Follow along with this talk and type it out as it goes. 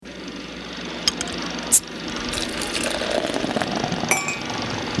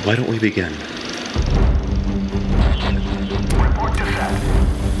Why don't we begin? Report to set.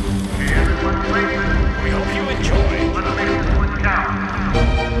 Okay, everyone ready? We hope you enjoy. Let's make this one count.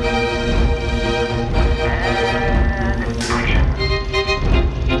 And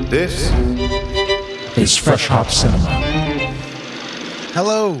action. This is Fresh Hop Cinema.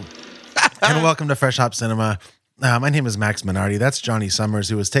 Hello, and welcome to Fresh Hop Cinema. My name is Max Minardi. That's Johnny Summers,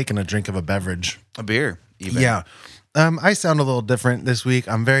 who was taking a drink of a beverage. a beer, even. Yeah. I sound a little different this week.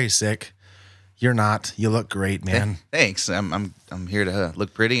 I'm very sick. You're not. You look great, man. Thanks. I'm here to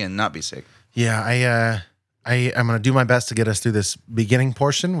look pretty and not be sick. Yeah, I'm going to do my best to get us through this beginning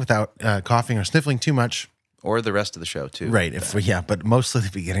portion without coughing or sniffling too much. Or the rest of the show too. Right. But mostly the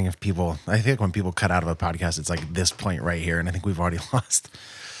beginning of people. I think when people cut out of a podcast, it's like this point right here, and I think we've already lost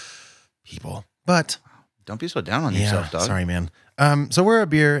people. But Don't be so down on yourself, dog. sorry, man. So we're a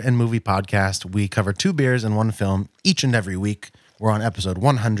beer and movie podcast. We cover 2 beers and 1 film each and every week. We're on episode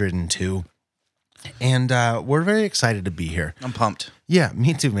 102, and we're very excited to be here. I'm pumped. Yeah,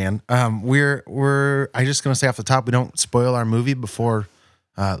 me too, man. We're I just gonna say off the top, we don't spoil our movie before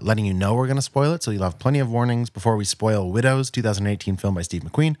letting you know we're gonna spoil it. So you'll have plenty of warnings before we spoil Widows, 2018 film by Steve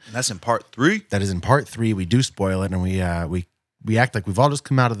McQueen. And that's in part 3. That is in part 3. We do spoil it, and we act like we've all just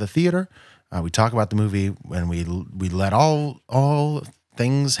come out of the theater. We talk about the movie, and we let all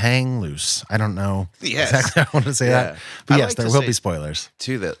things hang loose. I don't know exactly how I want to say that, but yes, there will be spoilers.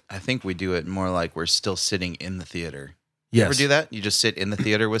 Too, that I think we do it more like we're still sitting in the theater. Yes. You ever do that? You just sit in the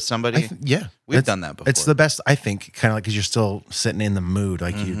theater with somebody? Yeah. We've done that before. It's the best, I think, kind of like because you're still sitting in the mood,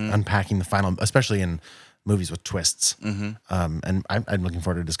 like you unpacking the final, especially in movies with twists. And I'm looking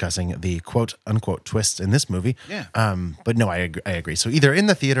forward to discussing the quote unquote twists in this movie. Yeah. But no, I agree. So either in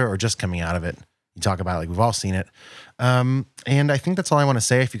the theater or just coming out of it, you talk about it like we've all seen it. And I think that's all I want to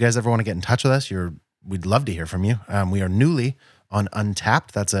say. If you guys ever want to get in touch with us, we'd love to hear from you. We are newly on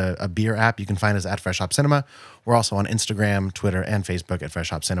Untapped. That's a beer app. You can find us at Fresh Hop Cinema. We're also on Instagram, Twitter, and Facebook at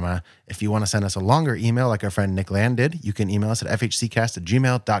Fresh Hop Cinema. If you want to send us a longer email like our friend Nick Land did, you can email us at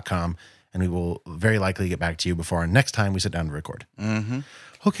fhccast@gmail.com, and we will very likely get back to you before our next time we sit down to record.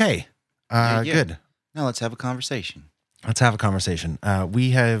 Okay. Yeah. Good. Now let's have a conversation. Let's have a conversation. We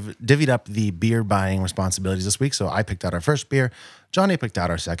have divvied up the beer buying responsibilities this week. So I picked out our first beer. Johnny picked out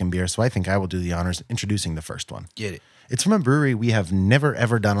our second beer. So I think I will do the honors introducing the first one. Get it. It's from a brewery we have never,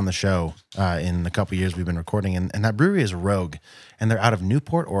 ever done on the show in the couple years we've been recording. And that brewery is Rogue. And they're out of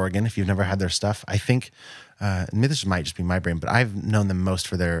Newport, Oregon. If you've never had their stuff, I think, maybe this might just be my brain, but I've known them most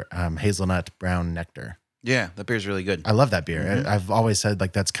for their hazelnut brown nectar. Yeah, that beer's really good. I love that beer. I've always said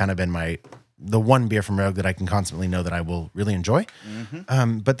like that's kind of been the one beer from Rogue that I can constantly know that I will really enjoy.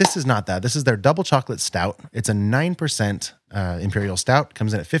 But this is not that. This is their double chocolate stout. It's a 9% imperial stout,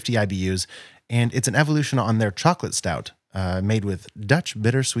 comes in at 50 IBUs, and it's an evolution on their chocolate stout made with Dutch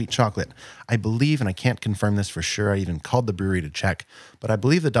bittersweet chocolate. I believe, and I can't confirm this for sure, I even called the brewery to check, but I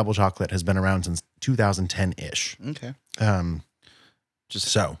believe the double chocolate has been around since 2010-ish. Okay. Just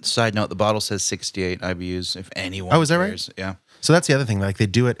so. Side note, the bottle says 68 IBUs, if anyone Oh, is that cares. right? Yeah. So that's the other thing. Like they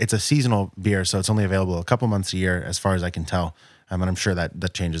do it. It's a seasonal beer, so it's only available a couple months a year, as far as I can tell. And I'm sure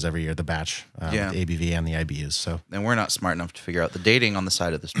that changes every year. The batch, the ABV and the IBUs. So, And we're not smart enough to figure out the dating on the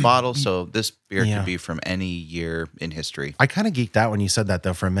side of this bottle, so this beer could be from any year in history. I kind of geeked out when you said that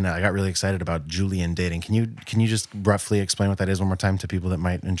though. For a minute, I got really excited about Julian dating. Can you just roughly explain what that is one more time to people that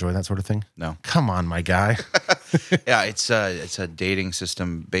might enjoy that sort of thing? No. Come on, my guy. Yeah, it's a dating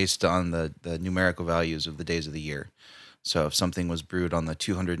system based on the numerical values of the days of the year. So if something was brewed on the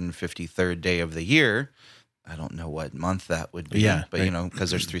 253rd day of the year, I don't know what month that would be. Yeah, but right. because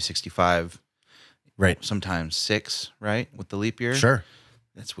there's 365, Right. sometimes 6, right, with the leap year. Sure.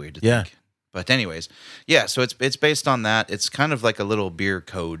 That's weird to Yeah. think. But anyways, yeah, so it's based on that. It's kind of like a little beer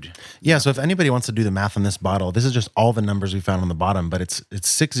code. Yeah. So if anybody wants to do the math on this bottle, this is just all the numbers we found on the bottom, but it's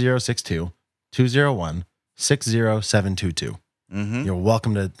 6062 201 60722. You're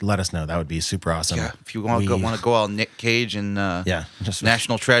welcome to let us know. That would be super awesome. Yeah, if you want to go all Nick Cage and just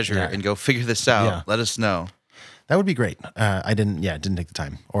National Treasure Yeah. and go figure this out, Yeah. let us know. That would be great. I didn't take the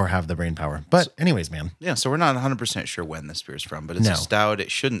time or have the brain power. But anyways, man. Yeah, so we're not 100% sure when this beer's from, but it's No. a stout. It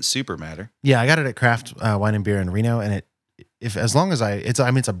shouldn't super matter. Yeah, I got it at Craft Wine and Beer in Reno, and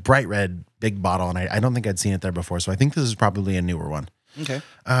it's a bright red big bottle, and I don't think I'd seen it there before, so I think this is probably a newer one. Okay.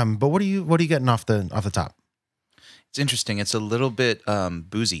 But what are you getting off the top? It's interesting. It's a little bit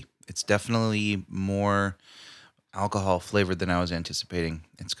boozy. It's definitely more alcohol flavored than I was anticipating.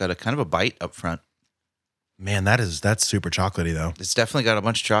 It's got a kind of a bite up front. Man, that's super chocolatey though. It's definitely got a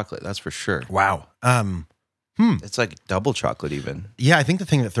bunch of chocolate, that's for sure. Wow. It's like double chocolate even. Yeah, I think the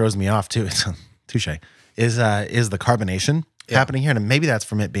thing that throws me off too is touche, is the carbonation happening here, and maybe that's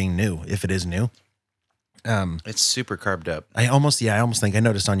from it being new, if it is new. It's super carved up. I almost think I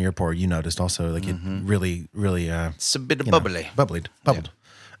noticed on your pour, you noticed also, like it really, It's a bit of bubbled.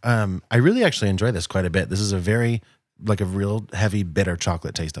 I really actually enjoy this quite a bit. This is a very, like a real heavy, bitter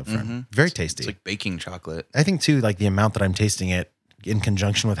chocolate taste up front. Very tasty. It's like baking chocolate. I think too, like the amount that I'm tasting it in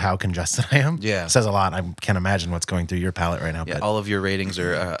conjunction with how congested I am, says a lot. I can't imagine what's going through your palate right now. Yeah, but all of your ratings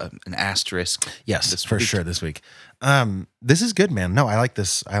are an asterisk. yes, for sure this week. This is good, man. No, I like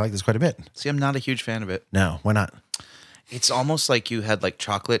this. I like this quite a bit. See, I'm not a huge fan of it. No, why not? It's almost like you had like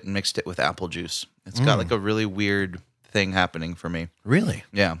chocolate and mixed it with apple juice. It's got like a really weird thing happening for me. Really?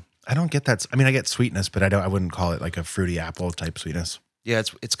 Yeah. I don't get that. I mean, I get sweetness, but I wouldn't call it like a fruity apple type sweetness. Yeah,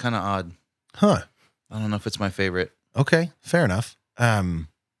 it's kind of odd. Huh. I don't know if it's my favorite. Okay, fair enough.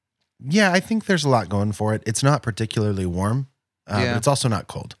 Yeah, I think there's a lot going for it. It's not particularly warm, but it's also not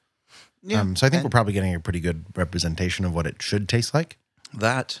cold. Yeah. So I think we're probably getting a pretty good representation of what it should taste like.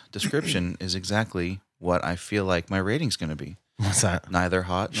 That description is exactly what I feel like my rating's going to be. What's that? Neither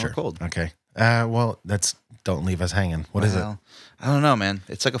hot nor cold. Okay. Well, don't leave us hanging. What is it? I don't know, man.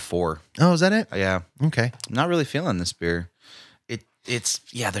 It's like a 4. Oh, is that it? Yeah. Okay. I'm not really feeling this beer. It's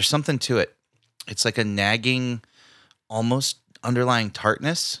there's something to it. It's like a nagging, almost underlying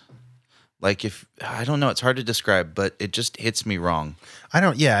tartness. Like I don't know, it's hard to describe, but it just hits me wrong. I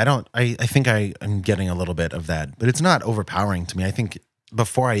think I am getting a little bit of that, but it's not overpowering to me. I think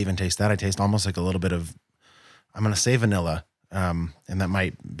before I even taste that, I taste almost like a little bit of, I'm going to say vanilla, and that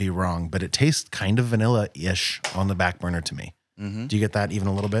might be wrong, but it tastes kind of vanilla-ish on the back burner to me. Mm-hmm. Do you get that even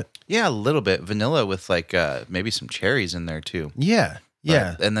a little bit? Yeah, a little bit. Vanilla with like maybe some cherries in there too. Yeah.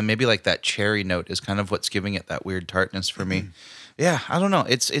 Yeah. And then maybe like that cherry note is kind of what's giving it that weird tartness for me. Yeah, I don't know.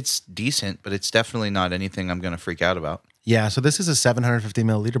 It's decent, but it's definitely not anything I'm going to freak out about. Yeah, so this is a 750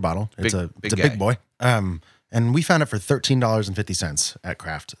 milliliter bottle. It's a big boy. And we found it for $13.50 at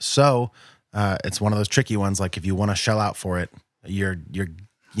Craft. So it's one of those tricky ones. Like if you want to shell out for it,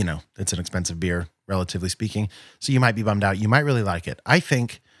 it's an expensive beer, relatively speaking. So you might be bummed out. You might really like it. I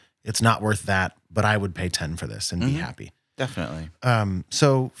think it's not worth that, but I would pay 10 for this and be happy. Definitely.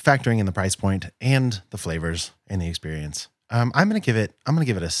 So factoring in the price point and the flavors and the experience, I'm gonna give it a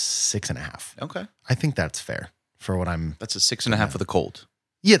 6.5. Okay. I think that's fair for what I'm. That's a 6.5 with a cold.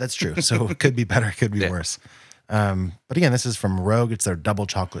 Yeah, that's true. So it could be better, it could be worse. But again, this is from Rogue. It's their double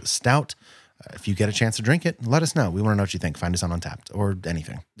chocolate stout. If you get a chance to drink it, let us know. We want to know what you think. Find us on Untapped or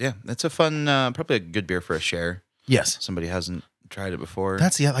anything. Yeah, it's a fun, probably a good beer for a share. Yes. Somebody hasn't tried it before. I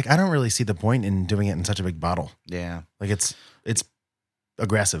don't really see the point in doing it in such a big bottle. Yeah. Like it's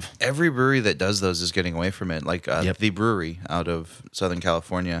aggressive. Every brewery that does those is getting away from it. Like the brewery out of Southern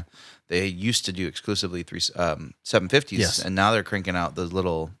California, they used to do exclusively 750s, Yes. and now they're cranking out those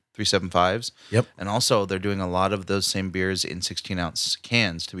little 375s. Yep. And also they're doing a lot of those same beers in 16-ounce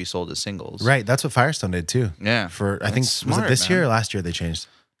cans to be sold as singles. Right. That's what Firestone did too. Yeah. I think, was it this year or last year they changed?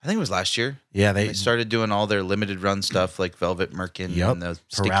 I think it was last year. Yeah, they started doing all their limited run stuff like Velvet Merkin and the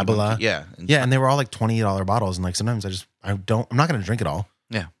Sticky Parabola. Monkey. Yeah. And they were all like $20 bottles. And like sometimes I'm not going to drink it all.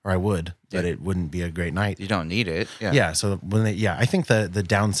 Yeah. Or I would, but it wouldn't be a great night. You don't need it. Yeah. Yeah. So I think the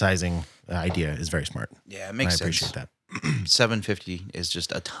downsizing idea is very smart. Yeah, it makes I sense. appreciate that. 750 is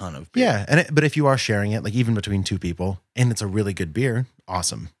just a ton of beer. Yeah. But if you are sharing it, like even between two people and it's a really good beer,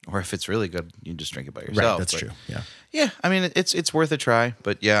 awesome. Or if it's really good, you just drink it by yourself. Right. That's true. Yeah. Yeah. I mean, it's worth a try,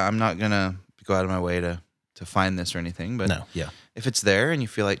 but yeah, I'm not going to go out of my way to find this or anything, but no. Yeah. If it's there and you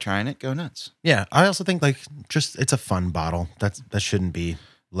feel like trying it, go nuts. Yeah. I also think like it's a fun bottle. That shouldn't be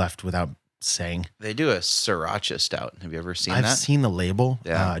left without saying. They do a Sriracha stout. Have you ever seen that? I've seen the label.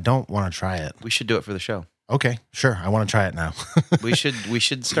 Yeah. I don't want to try it. We should do it for the show. Okay, sure. I want to try it now. we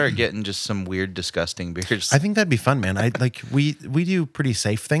should start getting just some weird, disgusting beers. I think that'd be fun, man. We do pretty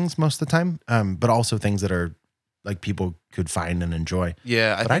safe things most of the time, but also things that are like people could find and enjoy.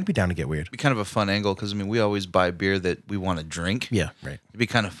 Yeah, but I'd be down to get weird. It'd be kind of a fun angle because I mean we always buy beer that we want to drink. Yeah, right. It'd be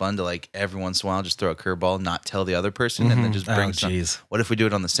kind of fun to like every once in a while just throw a curveball, not tell the other person, and then just bring some. What if we do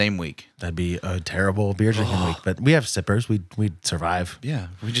it on the same week? That'd be a terrible beer drinking week. But we have sippers. We'd survive. Yeah,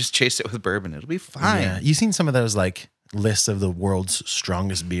 we just chase it with bourbon. It'll be fine. Yeah, you seen some of those like lists of the world's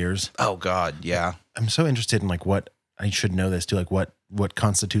strongest beers? Oh God, yeah. I'm so interested in like what I should know this too. Like what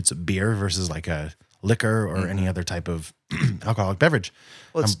constitutes a beer versus like a liquor or any other type of alcoholic beverage.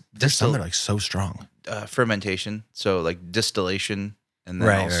 Well, there's some that are like so strong. Fermentation, so like distillation, and then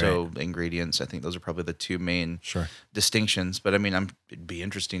also ingredients. I think those are probably the two main distinctions. But I mean, it'd be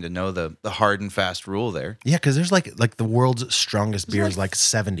interesting to know the hard and fast rule there. Yeah, because there's like the world's strongest beer is like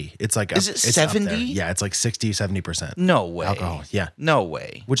 70. It's like is it 70? Yeah, it's like 60, 70%. No way. Alcohol. Yeah. No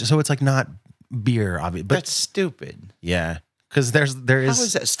way. So it's like not beer, obviously, but That's stupid. yeah, because there is. How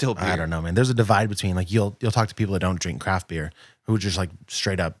is that still beer? I don't know, man. There's a divide between like you'll talk to people that don't drink craft beer who just like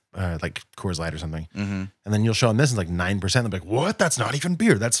straight up like Coors Light or something, and then you'll show them this and like 9%. They'll be like, "What? That's not even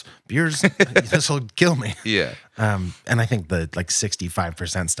beer. That's beer's. This will kill me." Yeah. And I think the like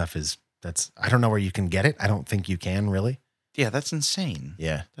 65% stuff that's I don't know where you can get it. I don't think you can really. Yeah, that's insane.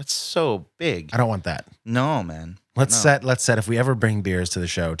 Yeah, That's so big. I don't want that. No, man. Let's No. set if we ever bring beers to the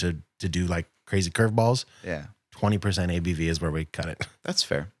show to do like crazy curveballs, Yeah, 20% ABV is where we cut it. that's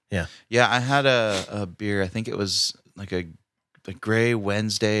fair. Yeah. Yeah, I had a beer. I think it was like a Gray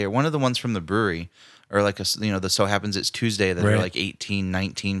Wednesday or one of the ones from the brewery, or like the So Happens It's Tuesday that are Right. like 18,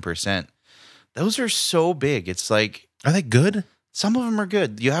 19%. Those are so big. It's like Are they good? some of them are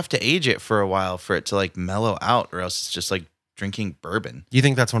good. You have to age it for a while for it to like mellow out, or else it's just like drinking bourbon. Do you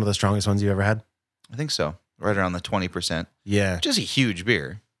think that's one of the strongest ones you've ever had? I think so. Right around the 20%. Yeah. Which is a huge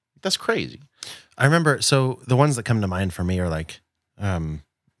beer. That's crazy. I remember, so the ones that come to mind for me are like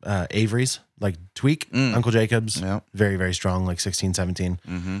Avery's, like Tweak, Uncle Jacob's, Yeah. very, very strong, like 16, 17.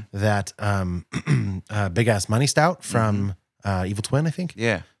 Mm-hmm. That Big Ass Money Stout from Evil Twin, I think,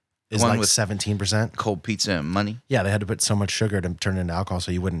 Yeah. is one like with 17%. cold pizza and money. Yeah, they had to put so much sugar to turn it into alcohol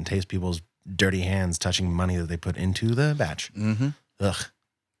so you wouldn't taste people's dirty hands touching money that they put into the batch. Mm-hmm. Ugh.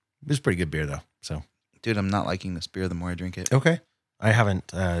 It was pretty good beer, though, so. Dude, I'm not liking this beer the more I drink it. Okay. I haven't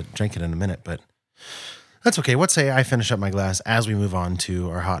drank it in a minute, but that's okay. What say I finish up my glass as we move on to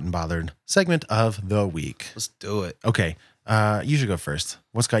our hot and bothered segment of the week? Let's do it. Okay. You should go first.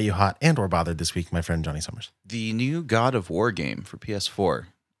 What's got you hot and or bothered this week, my friend Johnny Summers? The new God of War game for PS4.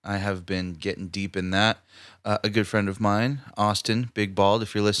 I have been getting deep in that. A good friend of mine, Austin, Big Bald,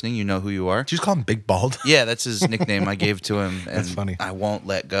 if you're listening, you know who you are. Did you just call him Big Bald? Yeah, that's his nickname I gave to him. And That's funny. I won't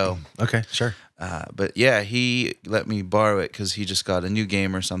let go. Okay, sure. But yeah, he let me borrow it because he just got a new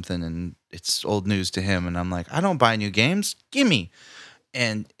game or something, and it's old news to him. And I'm like, I don't buy new games. Gimme.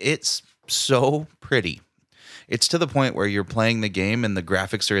 And it's so pretty. It's to the point where you're playing the game and the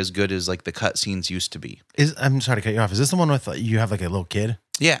graphics are as good as like the cutscenes used to be. I'm sorry to cut you off. Is this the one with you have like a little kid?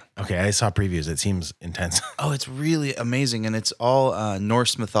 Yeah. Okay, I saw previews. It seems intense. Oh, it's really amazing, and it's all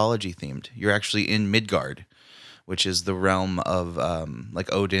Norse mythology themed. You're actually in Midgard, which is the realm of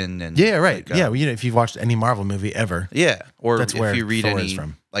like Odin and Yeah, right. like, Yeah, well, if you've watched any Marvel movie ever, yeah. Or That's if where you read Thor any is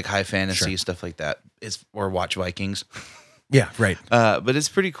from. like high fantasy Sure. stuff like that, or watch Vikings. yeah, right. But it's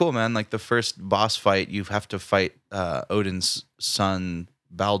pretty cool, man. Like the first boss fight, you have to fight Odin's son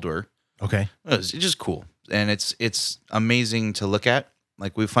Baldur. Okay. It's just cool, and it's amazing to look at.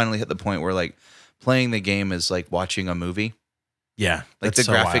 Like we finally hit the point where like playing the game is like watching a movie. Yeah, Like that's the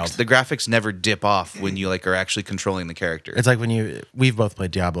so graphics, wild. the graphics never dip off when you like are actually controlling the character. It's like when we've both played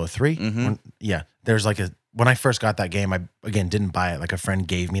Diablo 3. Mhm. Yeah, there's like when I first got that game, I again didn't buy it. Like a friend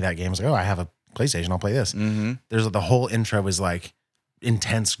gave me that game. I was like, oh, I have a PlayStation, I'll play this. Mm-hmm. There's the whole intro was like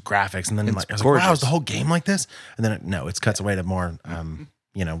intense graphics, and then It's like, I was like, wow, gorgeous. is the whole game like this? And then it cuts away to more,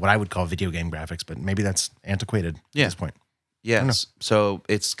 what I would call video game graphics, but maybe that's antiquated Yeah. at this point. Yes. So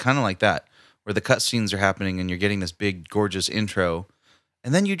it's kind of like that, where the cutscenes are happening and you're getting this big, gorgeous intro,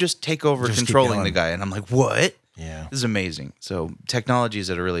 and then you just take over Just keep controlling going. the guy. And I'm like, what? Yeah, This is amazing. So technology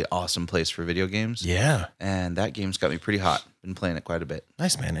is at a really awesome place for video games. yeah, And that game's got me pretty hot. Been playing it quite a bit.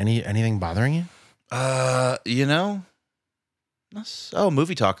 nice, man. Anything bothering you?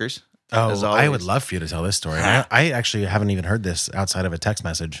 Movie talkers. As Oh, I would always. love for you to tell this story. I actually haven't even heard this outside of a text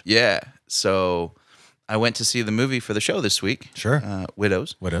message. Yeah. So I went to see the movie for the show this week. Sure.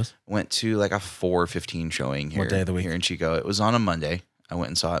 Widows. Widows. Went to like a 4:15 showing here. What day of the week? Here in Chico. It was on a Monday. I went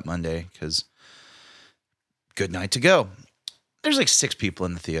and saw it Monday because good night to go. There's like 6 people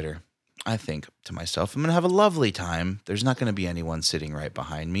in the theater. I think to myself, I'm going to have a lovely time. There's not going to be anyone sitting right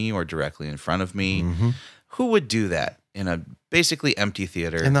behind me or directly in front of me. Mhm. Who would do that in a basically empty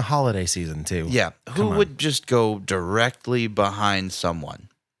theater? In the holiday season too. Yeah. Who Come on. would just go directly behind someone?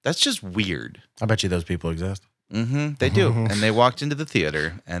 That's just weird. I bet you those people exist. Mm-hmm. They do. And they walked into the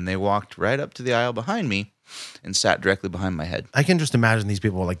theater and they walked right up to the aisle behind me and sat directly behind my head. I can just imagine these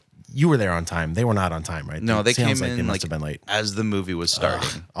people like you were there on time. They were not on time, right? No, It they sounds came like in they must like have been late. as the movie was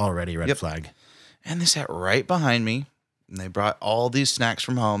starting. Already red Yep. flag. And they sat right behind me. And they brought all these snacks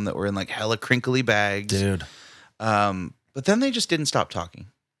from home that were in like hella crinkly bags. Dude. But then they just didn't stop talking.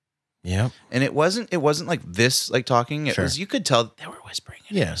 Yep. And it wasn't like this, like talking. It Sure. was, you could tell they were whispering.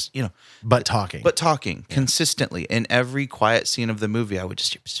 And it Yeah. was, But talking. but talking consistently. In every quiet scene of the movie, I would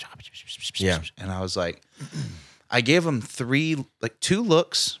just Yeah. And I was like, I gave them 2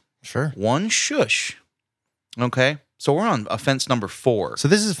 looks, sure. 1 shush. Okay. So we're on offense number 4. So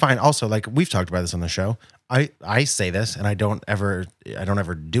this is fine. Also, like we've talked about this on the show. I say this and I don't ever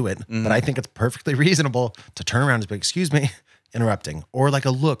do it, but I think it's perfectly reasonable to turn around and be, excuse me, interrupting, or like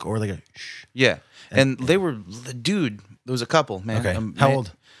a look, or like a shh. Yeah. And they were, dude, there was a couple, man. Okay. How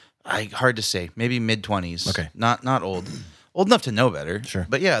old? Hard to say. Maybe mid-20s. Okay. Not old. Old enough to know better. Sure.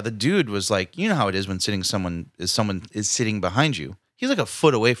 But yeah, the dude was like, you know how it is when someone is sitting behind you. He's like a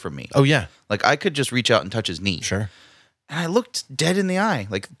foot away from me. Oh yeah, Like I could just reach out and touch his knee. sure. And I looked dead in the eye,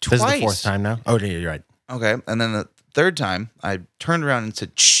 like twice. This is the fourth time now. Oh yeah, you're right. Okay. And then the third time, I turned around and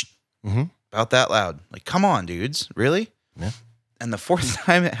said, shh, about that loud. Like, come on, dudes. Really? Yeah. And the fourth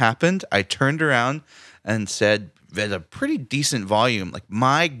time it happened, I turned around and said at a pretty decent volume, like,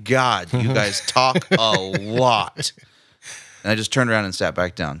 my God, you guys talk a lot. And I just turned around and sat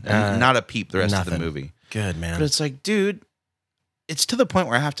back down. And not a peep the rest of the Nothing. movie. Good man. But it's like, dude, it's to the point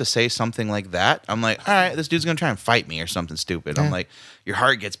where I have to say something like that. I'm like, all right, this dude's going to try and fight me or something stupid. I'm like, your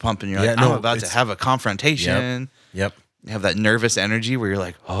heart gets pumping. You're like, I'm about to have a confrontation. Yep. You have that nervous energy where you're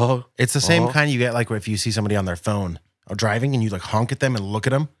like, oh. It's the same kind you get like if you see somebody on their phone or driving and you like honk at them and look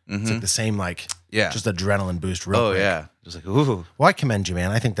at them. It's like the same like just adrenaline boost. Real quick. Yeah, just like ooh. Well, I commend you,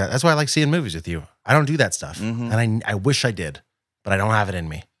 man. I think that's why I like seeing movies with you. I don't do that stuff, and I wish I did, but I don't have it in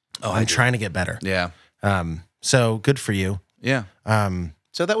me. Oh, I'm trying to get better. Yeah, So good for you. yeah.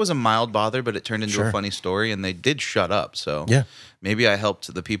 So that was a mild bother, but it turned into Sure. a funny story, and they did shut up. So Yeah. maybe I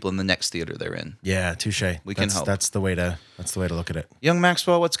helped the people in the next theater they're in. Yeah, touche. We can help. That's the way to look at it. Young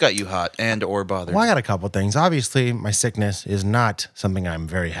Maxwell, what's got you hot and or bothered? Well, I got a couple things. Obviously, my sickness is not something I'm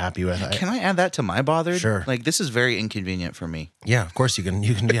very happy with. Can I add that to my bothered? Sure. Like this is very inconvenient for me. Yeah, of course you can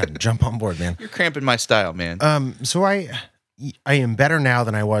jump on board, man. You're cramping my style, man. So I am better now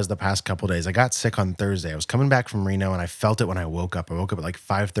than I was the past couple days. I got sick on Thursday. I was coming back from Reno and I felt it when I woke up. I woke up at like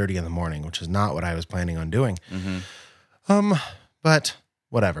 5:30 in the morning, which is not what I was planning on doing. But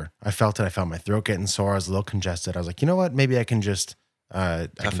whatever. I felt it. I felt my throat getting sore. I was a little congested. I was like, you know what? Maybe I can just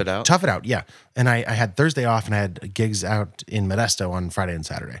Tough it out? Tough it out, yeah. And I had Thursday off and I had gigs out in Modesto on Friday and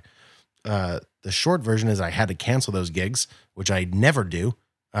Saturday. The short version is I had to cancel those gigs, which I never do.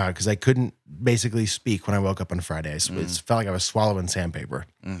 Because I couldn't basically speak when I woke up on Friday. It felt like I was swallowing sandpaper.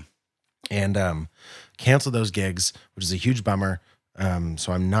 And canceled those gigs, which is a huge bummer.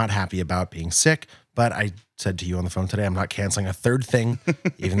 So I'm not happy about being sick. But I said to you on the phone today, I'm not canceling a third thing,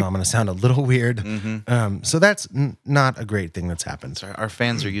 even though I'm going to sound a little weird. So that's not a great thing that's happened. Sorry, our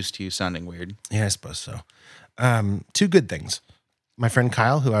fans are used to you sounding weird. Yeah, I suppose so. Two good things. My friend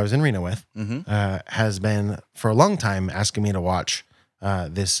Kyle, who I was in Reno with, has been for a long time asking me to watch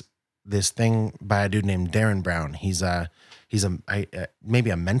this thing by a dude named Darren Brown. He's maybe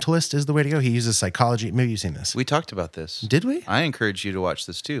a mentalist is the way to go. He uses psychology. Maybe you've seen this. We talked about this. Did we? I encourage you to watch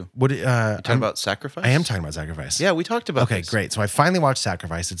this too. What? You talking about Sacrifice? I am talking about Sacrifice. Yeah, we talked about Okay, this. great. So I finally watched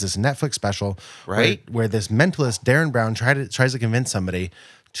Sacrifice. It's this Netflix special, Right. Where this mentalist Darren Brown tries to convince somebody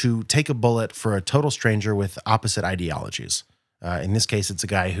to take a bullet for a total stranger with opposite ideologies. In this case, it's a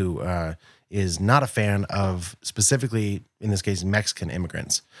guy who is not a fan of, specifically in this case, Mexican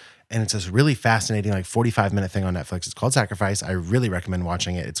immigrants. And it's this really fascinating, like 45-minute thing on Netflix. It's called Sacrifice. I really recommend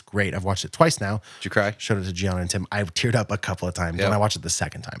watching it. It's great. I've watched it twice now. Did you cry? Showed it to Gianna and Tim. I've teared up a couple of times, Yep. and I watched it the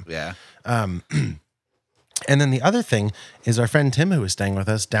second time. Yeah. And then the other thing is our friend Tim, who is staying with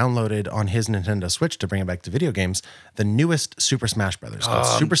us, downloaded on his Nintendo Switch to bring it back to video games, the newest Super Smash Brothers. Called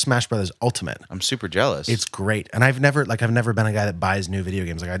Super Smash Brothers Ultimate. I'm super jealous. It's great. And I've never been a guy that buys new video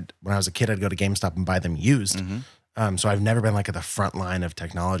games. Like when I was a kid, I'd go to GameStop and buy them used. So I've never been like at the front line of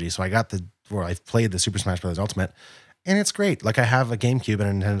technology. So I've played the Super Smash Brothers Ultimate, and it's great. Like I have a GameCube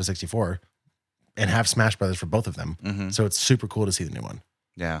and a Nintendo 64 and have Smash Brothers for both of them. So it's super cool to see the new one.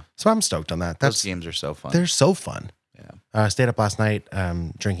 yeah. So I'm stoked on that. Those games are so fun. They're so fun. Yeah. Stayed up last night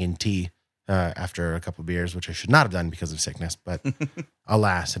drinking tea after a couple of beers, which I should not have done because of sickness. But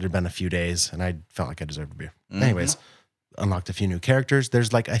alas, it had been a few days, and I felt like I deserved a beer. Anyways, unlocked a few new characters.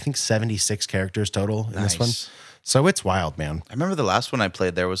 There's like I think 76 characters total in this one. So it's wild, man. I remember the last one I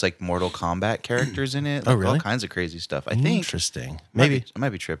played. There was like Mortal Kombat characters in it. Oh, Like, really? All kinds of crazy stuff. I think. Interesting. Maybe. I might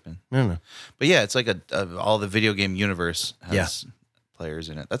be tripping. I don't know. But yeah, it's like all the video game universe has players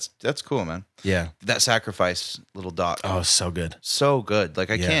in it. That's cool, man. Yeah. That Sacrifice little doc. Oh, so good. So good.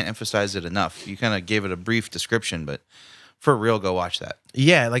 Like I Yeah. can't emphasize it enough. You kind of gave it a brief description, but for real, go watch that.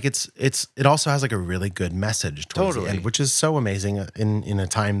 Yeah, like it also has like a really good message towards the Totally. end, which is so amazing in a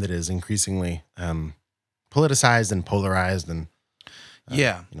time that is increasingly politicized and polarized and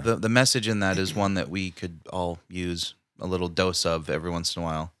Yeah, the message in that is one that we could all use a little dose of every once in a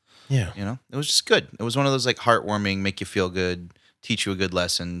while. yeah. You know, it was just good. It was one of those like heartwarming, make you feel good, teach you a good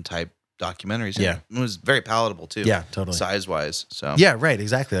lesson type documentaries. Yeah. And it was very palatable too. Yeah, totally. Size wise. So Yeah, right.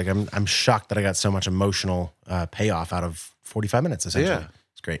 Exactly. Like I'm shocked that I got so much emotional payoff out of 45 minutes. Essentially, Yeah.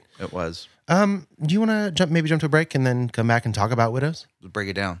 it's great. it was. Do you want to jump to a break and then come back and talk about Widows? Let's break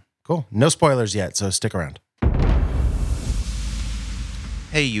it down. Cool. No spoilers yet, so stick around.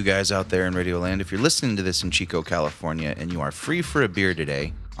 Hey, you guys out there in Radioland, if you're listening to this in Chico, California, and you are free for a beer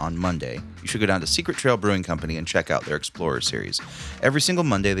today, on Monday, you should go down to Secret Trail Brewing Company and check out their Explorer series. Every single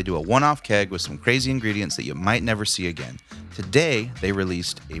Monday, they do a one-off keg with some crazy ingredients that you might never see again. Today, they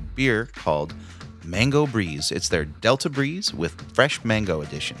released a beer called Mango Breeze. It's their Delta Breeze with fresh mango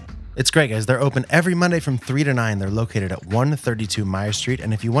edition. It's great, guys. They're open every Monday from 3 to 9. They're located at 132 Meyer Street.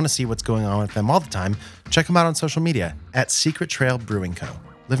 And if you want to see what's going on with them all the time, check them out on social media at Secret Trail Brewing Co.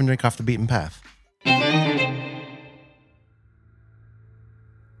 Live and drink off the beaten path.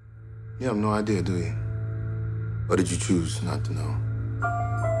 You have no idea, do you? Or did you choose not to know?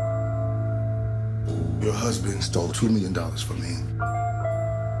 Your husband stole $2 million from me.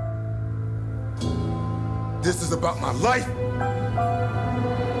 This is about my life.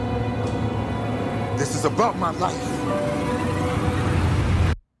 This is about my life.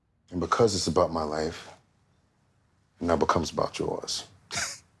 And because it's about my life, it now becomes about yours.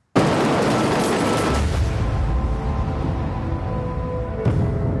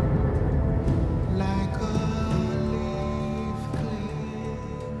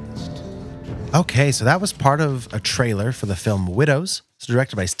 Okay, so that was part of a trailer for the film Widows. It's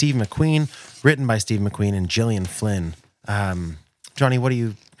directed by Steve McQueen, written by Steve McQueen and Gillian Flynn. Johnny, what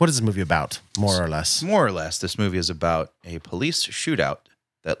is this movie about, more or less? More or less, this movie is about a police shootout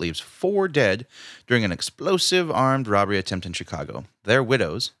that leaves 4 dead during an explosive armed robbery attempt in Chicago. Their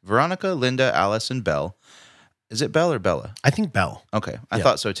widows, Veronica, Linda, Alice, and Belle. Is it Belle or Bella? I think Belle. Okay, I Yeah.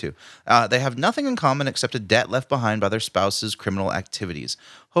 thought so too. They have nothing in common except a debt left behind by their spouse's criminal activities.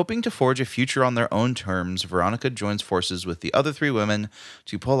 Hoping to forge a future on their own terms, Veronica joins forces with the other 3 women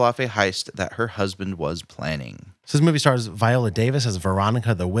to pull off a heist that her husband was planning. So this movie stars Viola Davis as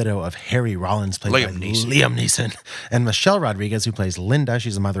Veronica, the widow of Harry Rollins, played by Liam Neeson, and Michelle Rodriguez, who plays Linda.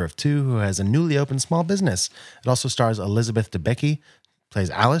 She's a mother of 2 who has a newly opened small business. It also stars Elizabeth Debicki, plays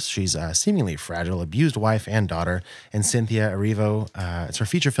Alice. She's a seemingly fragile, abused wife and daughter. And Cynthia Erivo, it's her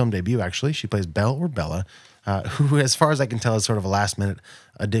feature film debut, actually. She plays Belle or Bella, who, as far as I can tell, is sort of a last-minute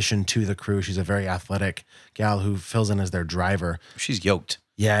addition to the crew. She's a very athletic gal who fills in as their driver. She's yoked.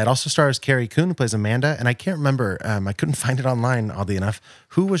 Yeah, it also stars Carrie Coon, who plays Amanda. And I can't remember, I couldn't find it online, oddly enough.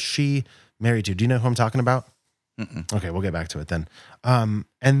 Who was she married to? Do you know who I'm talking about? Okay, we'll get back to it then. And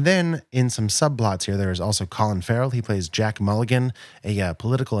then in some subplots here, there is also Colin Farrell. He plays Jack Mulligan, a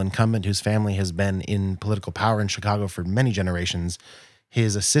political incumbent whose family has been in political power in Chicago for many generations.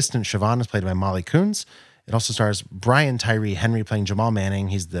 His assistant, Siobhan, is played by Molly Coons. It also stars Brian Tyree Henry playing Jamal Manning.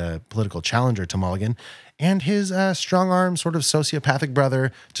 He's the political challenger to Mulligan. And his strong-arm, sort of sociopathic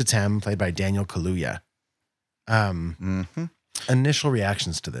brother, Tatem, played by Daniel Kaluuya. Initial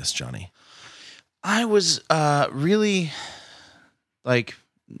reactions to this, Johnny? I was really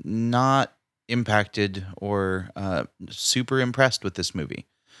not impacted or super impressed with this movie.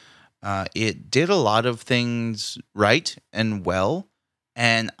 It did a lot of things right and well,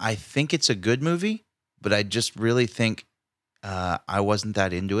 and I think it's a good movie, but I just really think I wasn't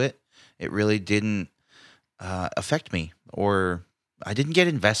that into it. It really didn't affect me, or I didn't get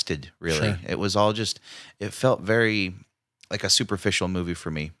invested, really. Sure. It was all just, it felt very like a superficial movie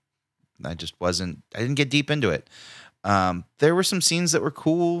for me. I didn't get deep into it. There were some scenes that were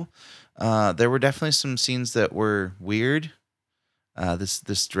cool. There were definitely some scenes that were weird.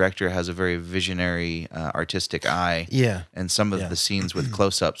 This director has a very visionary, artistic eye. Yeah. And some of the scenes with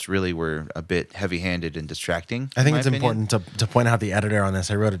close-ups really were a bit heavy-handed and distracting. I think in my it's opinion. important to point out the editor on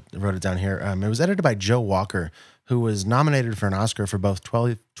this. I wrote it down here. It was edited by Joe Walker, who was nominated for an Oscar for both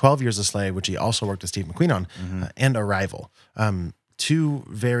 12 Years a Slave, which he also worked with Steve McQueen on, and Arrival. 2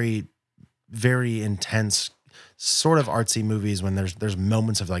 very, very intense, sort of artsy movies when there's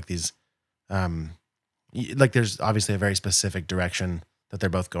moments of like these, like there's obviously a very specific direction that they're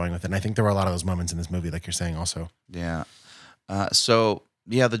both going with it. And I think there were a lot of those moments in this movie, like you're saying also. Yeah.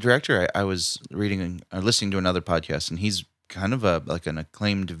 The director, I was reading or listening to another podcast, and he's kind of an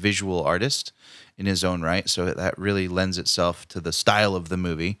acclaimed visual artist in his own right. So that really lends itself to the style of the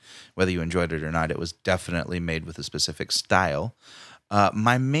movie. Whether you enjoyed it or not, it was definitely made with a specific style.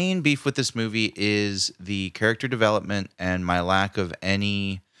 My main beef with this movie is the character development and my lack of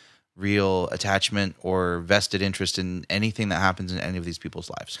any real attachment or vested interest in anything that happens in any of these people's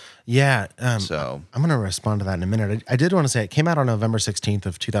lives. Yeah. So I'm going to respond to that in a minute. I did want to say it came out on November 16th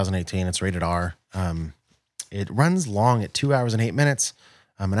of 2018. It's rated R. It runs long at 2 hours and 8 minutes.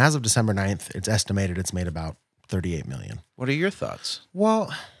 And as of December 9th, it's estimated it's made about 38 million. What are your thoughts?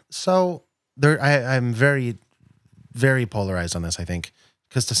 Well, so I'm very, very polarized on this, I think,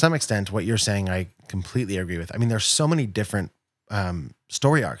 because to some extent, what you're saying, I completely agree with. I mean, there's so many different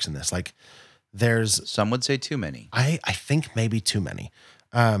story arcs in this. Like, there's, Some would say too many. I think maybe too many.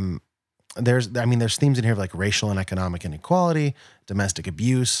 There's themes in here of like racial and economic inequality, domestic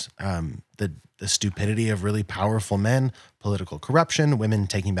abuse, the stupidity of really powerful men, political corruption, women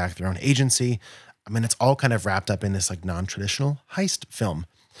taking back their own agency. I mean, it's all kind of wrapped up in this like non-traditional heist film.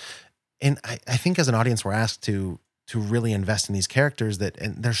 And I think as an audience, we're asked to really invest in these characters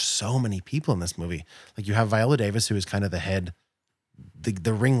and there's so many people in this movie. Like you have Viola Davis, who is kind of the head,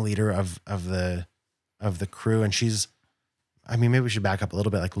 the ringleader of the crew. And maybe we should back up a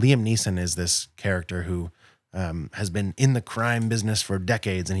little bit. Like Liam Neeson is this character who has been in the crime business for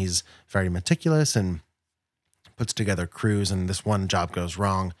decades, and he's very meticulous and puts together crews. And this one job goes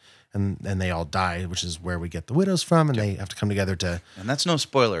wrong, and they all die, which is where we get the widows from, and they have to come together to. And that's no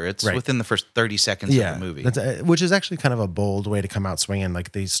spoiler. It's Right. within the first 30 seconds of the movie. Which is actually kind of a bold way to come out swinging.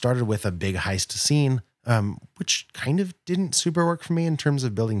 Like they started with a big heist scene, which kind of didn't super work for me in terms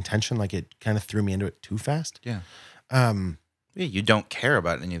of building tension. Like it kind of threw me into it too fast. Yeah. Yeah, you don't care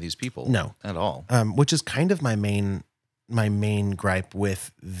about any of these people. No. At all. Which is kind of my main gripe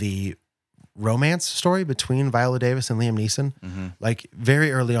with the romance story between Viola Davis and Liam Neeson. Mm-hmm. Like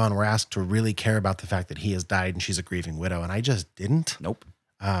very early on, we're asked to really care about the fact that he has died and she's a grieving widow, and I just didn't. Nope.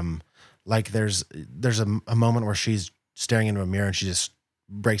 Like there's a moment where she's staring into a mirror and she just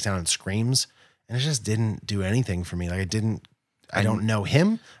breaks down and screams, and it just didn't do anything for me. Like I don't know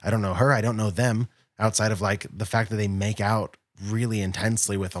him, I don't know her, I don't know them outside of like the fact that they make out really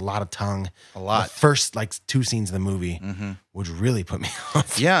intensely with a lot of tongue. A lot. The first like 2 scenes of the movie would really put me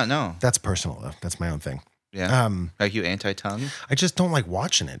off. Yeah, no. That's personal though. That's my own thing. Yeah. Are you anti-tongue? I just don't like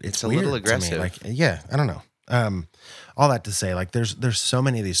watching it. It's a little weird to me. aggressive. Like, yeah, I don't know. All that to say, like, there's so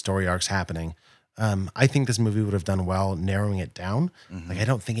many of these story arcs happening. I think this movie would have done well narrowing it down. Like, I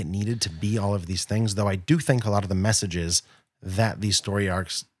don't think it needed to be all of these things, though I do think a lot of the messages that these story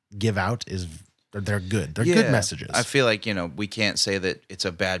arcs give out they're good. They're good messages. I feel like, we can't say that it's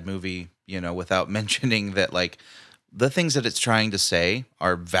a bad movie, without mentioning that, like, the things that it's trying to say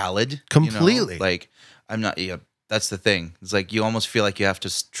are valid. Completely. Like, I'm not, that's the thing. It's like you almost feel like you have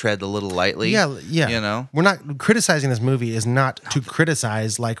to tread a little lightly. Yeah. We're not criticizing this movie is not to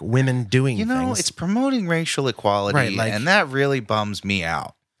criticize like women doing things. It's promoting racial equality, Right, like- and that really bums me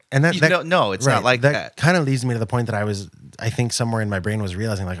out. And that No, it's not like that. That kind of leads me to the point that I think somewhere in my brain was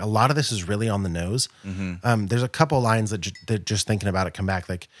realizing like a lot of this is really on the nose. There's a couple lines that just thinking about it come back.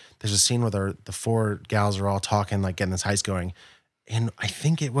 Like there's a scene where the 4 gals are all talking, like getting this heist going. And I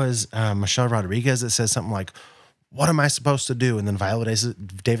think it was Michelle Rodriguez that says something like, "What am I supposed to do?" And then Viola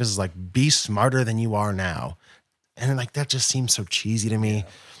Davis is like, "Be smarter than you are now." And like, that just seems so cheesy to me.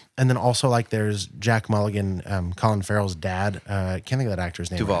 And then also like there's Jack Mulligan, Colin Farrell's dad. I can't think of that actor's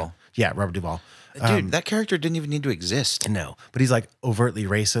name. Duvall. Right now. Yeah, Robert Duvall. Dude, that character didn't even need to exist. No, but he's like overtly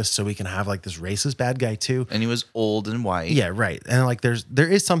racist, so we can have like this racist bad guy too. And he was old and white. Yeah, right. And like there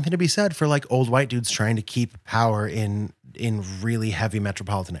is something to be said for like old white dudes trying to keep power in really heavy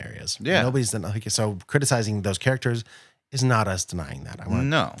metropolitan areas. Yeah. Nobody's like, so criticizing those characters is not us denying that. I want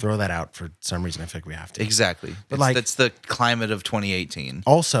to throw that out for some reason. I feel like we have to. Exactly. But like, that's the climate of 2018.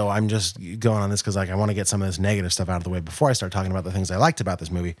 Also, I'm just going on this because like I want to get some of this negative stuff out of the way before I start talking about the things I liked about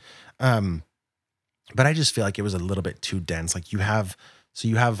this movie. But I just feel like it was a little bit too dense. Like you have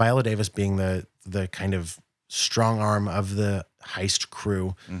Viola Davis being the kind of strong arm of the heist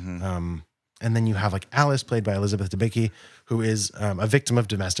crew. And then you have like Alice, played by Elizabeth Debicki, who is a victim of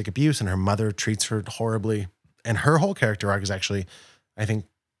domestic abuse, and her mother treats her horribly. And her whole character arc is actually, I think,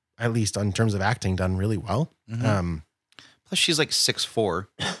 at least in terms of acting, done really well. Plus, she's like 6'4".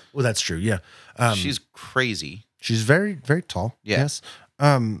 Well, that's true. Yeah. She's crazy. She's very, very tall. Yeah. Yes.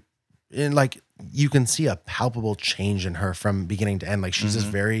 And like you can see a palpable change in her from beginning to end. Like she's just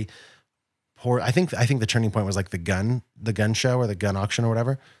very poor. I think the turning point was like the gun show or the gun auction or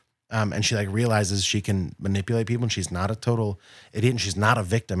whatever. And she like realizes she can manipulate people, and she's not a total idiot, and she's not a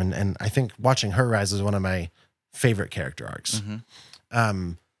victim. And I think watching her rise is one of my favorite character arcs.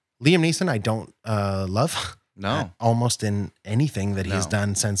 Liam Neeson, I don't love. No. Almost in anything that he's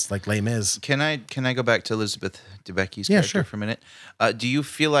done since like Les Mis. Can I go back to Elizabeth Debicki's Yeah, character sure. for a minute? Do you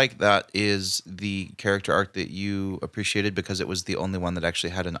feel like that is the character arc that you appreciated because it was the only one that actually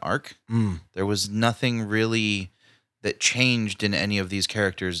had an arc? There was nothing really that changed in any of these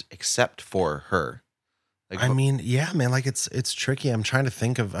characters except for her. Like, I mean, yeah, man, like it's tricky. I'm trying to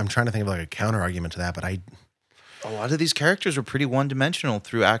think of like a counter argument to that, but A lot of these characters were pretty one-dimensional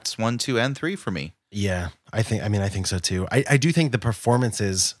through acts 1, 2, and 3 for me. Yeah, I think so too. I do think the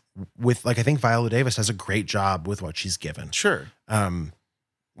performances with, like, I think Viola Davis does a great job with what she's given. Sure.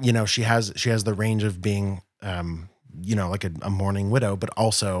 You know, she has the range of being, you know, like a mourning widow, but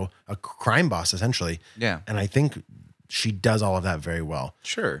also a crime boss essentially. Yeah. And I think she does all of that very well.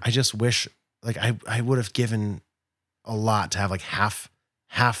 Sure. I just wish, like, I would have given a lot to have like half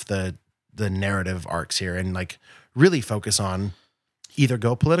the narrative arcs here, and like really focus on either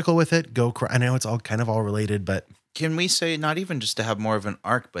go political with it, I know it's all kind of all related, but Can we say not even just to have more of an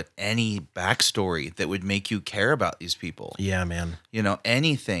arc, but any backstory that would make you care about these people? yeah, man. You know,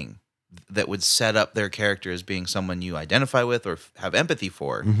 anything that would set up their character as being someone you identify with or have empathy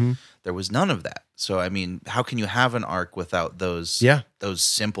for. Mm-hmm. There was none of that. So, I mean, how can you have an arc without those those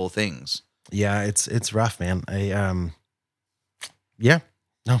simple things? Yeah, it's rough, man. Yeah,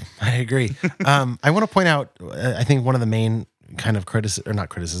 no, I agree. I want to point out, I think one of the main kind of conflicts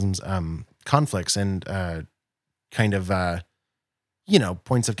and kind of, you know,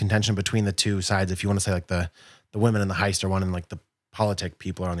 points of contention between the two sides. If you want to say like the women in the heist are one and like the politic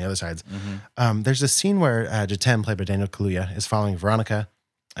people are on the other sides. Mm-hmm. There's a scene where Jatem, played by Daniel Kaluuya, is following Veronica.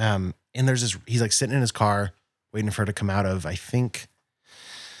 And there's this, he's like sitting in his car waiting for her to come out of, I think,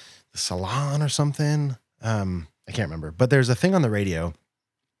 the salon or something. I can't remember, but there's a thing on the radio,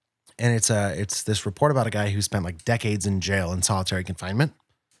 and it's this report about a guy who spent like decades in jail in solitary confinement.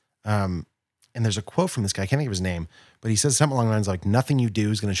 And there's a quote from this guy. I can't think of his name, but he says something along the lines like, "Nothing you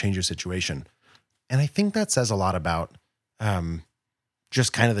do is going to change your situation." And I think that says a lot about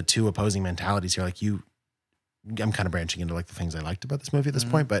just kind of the two opposing mentalities here. Like I'm kind of branching into like the things I liked about this movie at this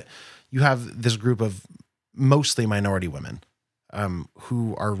point, but you have this group of mostly minority women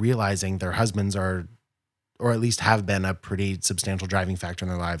who are realizing their husbands are, or at least have been, a pretty substantial driving factor in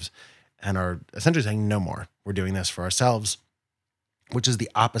their lives, and are essentially saying, no more. We're doing this for ourselves, which is the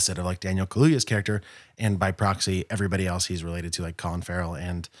opposite of like Daniel Kaluuya's character, and by proxy, everybody else he's related to, like Colin Farrell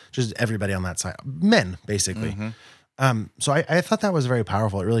and just everybody on that side, men, basically. So I thought that was very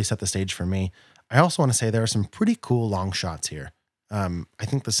powerful. It really set the stage for me. I also want to say there are some pretty cool long shots here. I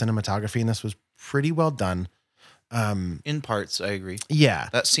think the cinematography in this was pretty well done. In parts, I agree. Yeah.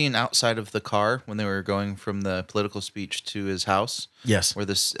 That scene outside of the car when they were going from the political speech to his house. Yes. Where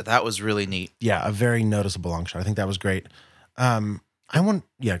that was really neat. Yeah, a very noticeable long shot. I think that was great. Go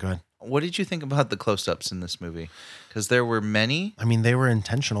ahead. What did you think about the close-ups in this movie? Because there were many. I mean, they were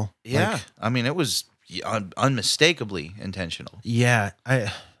intentional. Yeah. Like, I mean, it was unmistakably intentional. Yeah.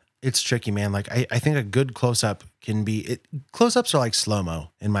 It's tricky, man. Like I think a good close-up can be, close-ups are like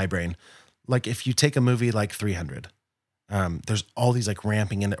slow-mo in my brain. Like if you take a movie like 300, there's all these like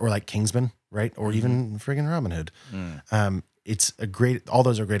ramping in it, or like Kingsman, right? Or even friggin' Robin Hood. It's all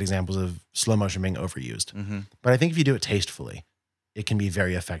those are great examples of slow motion being overused. But I think if you do it tastefully, it can be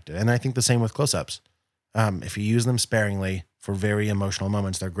very effective. And I think the same with close-ups. If you use them sparingly for very emotional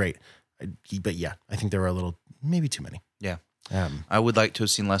moments, they're great. But yeah, I think there were maybe too many. Yeah. I would like to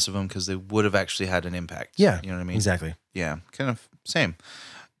have seen less of them because they would have actually had an impact. Yeah. You know what I mean? Exactly. Yeah. Kind of same.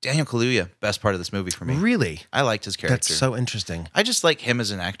 Daniel Kaluuya, best part of this movie for me. Really? I liked his character. That's so interesting. I just like him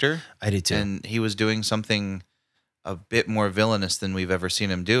as an actor. I do too. And he was doing something a bit more villainous than we've ever seen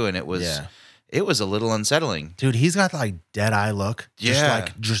him do. And it was a little unsettling. Dude, he's got like dead eye look. Yeah.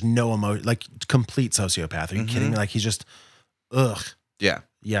 Just no emotion, like complete sociopath. Are you kidding me? Like he's just, ugh. Yeah.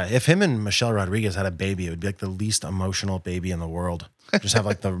 Yeah. If him and Michelle Rodriguez had a baby, it would be like the least emotional baby in the world. Just have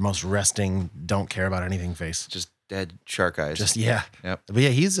like the most resting, don't care about anything face. Just dead shark eyes. Just, yeah. Yep. But yeah,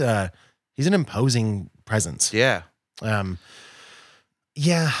 he's an imposing presence. Yeah.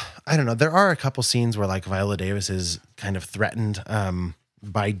 Yeah, I don't know. There are a couple scenes where like Viola Davis is kind of threatened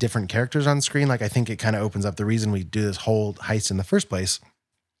by different characters on screen. Like I think it kind of opens up the reason we do this whole heist in the first place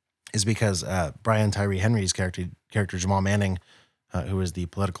is because Brian Tyree Henry's character Jamal Manning, who is the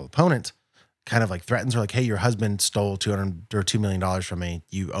political opponent, kind of like threatens her like, "Hey, your husband stole $2 million from me.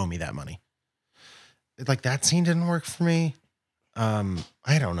 You owe me that money." Like that scene didn't work for me.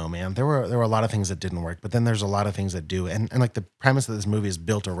 I don't know, man. There were a lot of things that didn't work, but then there's a lot of things that do. And like the premise that this movie is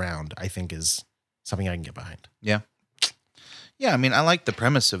built around, I think is something I can get behind. Yeah. Yeah. I mean, I like the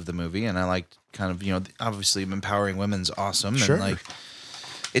premise of the movie, and I like kind of, obviously empowering women's awesome. Sure. And like,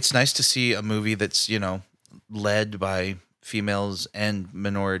 it's nice to see a movie that's, led by females and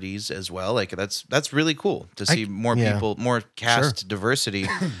minorities as well. Like that's really cool to see more people, more cast diversity.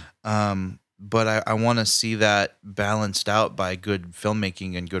 But I want to see that balanced out by good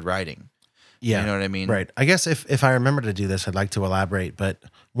filmmaking and good writing. Yeah. You know what I mean? Right. I guess if I remember to do this, I'd like to elaborate. But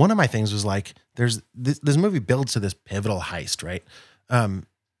one of my things was like, there's this movie builds to this pivotal heist, right?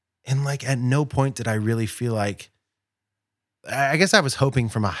 And like at no point did I really feel like, I guess I was hoping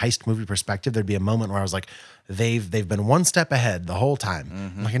from a heist movie perspective, there'd be a moment where I was like, they've been one step ahead the whole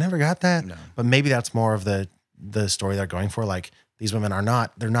time. Like I never got that, No. but maybe that's more of the story they're going for. Like these women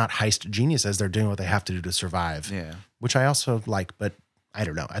they're not heist geniuses. They're doing what they have to do to survive, Yeah. which I also like, but I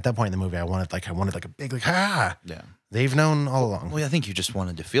don't know. At that point in the movie, I wanted like a big, like, Yeah. they've known all along. Well, I think you just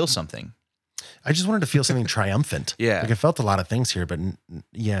wanted to feel something. I just wanted to feel something triumphant. Yeah. Like I felt a lot of things here, but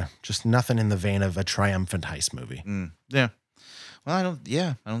yeah, just nothing in the vein of a triumphant heist movie. Yeah. Well, I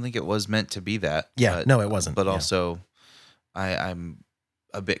don't think it was meant to be that. Yeah, no, it wasn't. But Yeah. also, I'm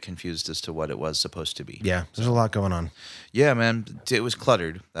a bit confused as to what it was supposed to be. Yeah, there's a lot going on. Yeah, man, it was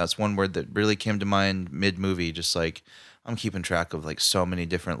cluttered. That's one word that really came to mind mid-movie. Just like I'm keeping track of like so many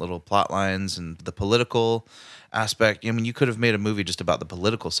different little plot lines and the political aspect. I mean, you could have made a movie just about the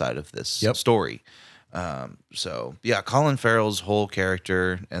political side of this story. So yeah, Colin Farrell's whole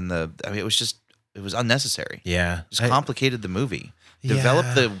character and it was unnecessary. Yeah. Just complicated the movie. Develop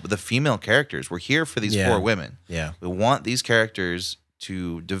the female characters. We're here for these 4 women. Yeah. We want these characters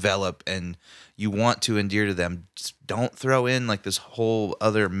to develop and you want to endear to them. Just don't throw in like this whole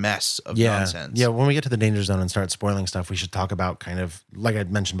other mess of nonsense. Yeah, when we get to the danger zone and start spoiling stuff, we should talk about kind of, like I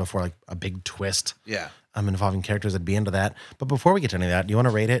mentioned before, like a big twist Yeah. involving characters that'd be into that. But before we get to any of that, do you want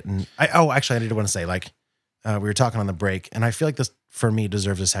to rate it? And actually, I did want to say, like, we were talking on the break, and I feel like this, for me,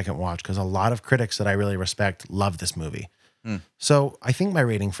 deserves a second watch because a lot of critics that I really respect love this movie. So I think my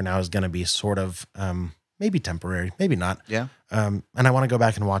rating for now is going to be sort of maybe temporary, maybe not. Yeah. And I want to go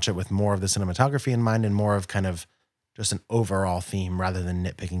back and watch it with more of the cinematography in mind and more of kind of just an overall theme rather than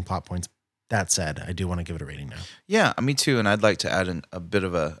nitpicking plot points. That said, I do want to give it a rating now. Yeah, me too. And I'd like to add a bit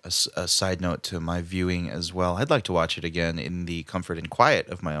of a side note to my viewing as well. I'd like to watch it again in the comfort and quiet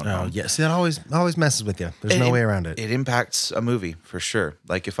of my own Oh, home. yeah. See, that always messes with you. There's no way around it. It impacts a movie for sure.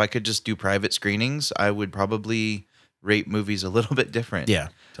 Like if I could just do private screenings, I would probably rate movies a little bit different. Yeah,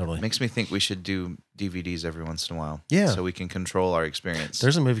 totally. It makes me think we should do DVDs every once in a while. Yeah. So we can control our experience.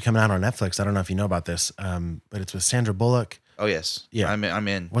 There's a movie coming out on Netflix. I don't know if you know about this, but it's with Sandra Bullock. Oh, yes. Yeah. I'm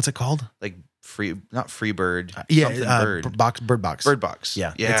in. What's it called? Like not Freebird. Yeah, something bird. Bird Box. Bird Box.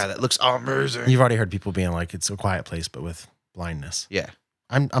 Yeah. Yeah, that looks amazing. You've already heard people being like, it's a quiet place, but with blindness. Yeah.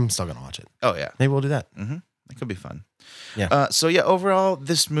 I'm still gonna watch it. Oh, yeah. Maybe we'll do that. Mm-hmm. That could be fun. Yeah. So yeah, overall,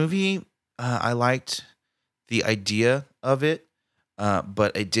 this movie, I liked the idea of it,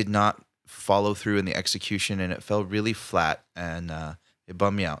 but it did not follow through in the execution, and it fell really flat, and it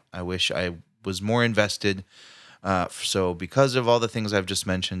bummed me out. I wish I was more invested. So because of all the things I've just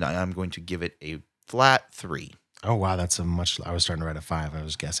mentioned, I'm going to give it a flat 3. Oh wow, that's a much. I was starting to write a 5. I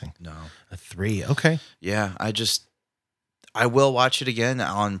was guessing No. a 3. Okay. Yeah, I will watch it again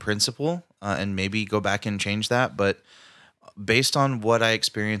on principle and maybe go back and change that. But based on what I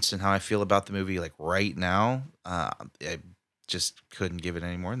experienced and how I feel about the movie, like right now, I just couldn't give it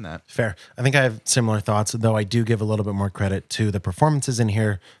any more than that. Fair. I think I have similar thoughts, though I do give a little bit more credit to the performances in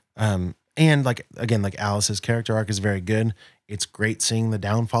here. And like Alice's character arc is very good. It's great seeing the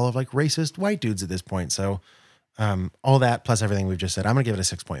downfall of like racist white dudes at this point. So all that plus everything we've just said, I'm gonna give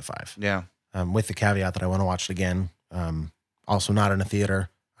it a 6.5. Yeah. With the caveat that I want to watch it again. Also not in a theater.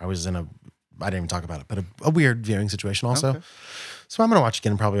 I didn't even talk about it, but a weird viewing situation also. Okay. So I'm gonna watch it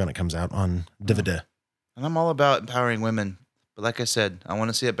again probably when it comes out on DVD. And I'm all about empowering women. But like I said, I want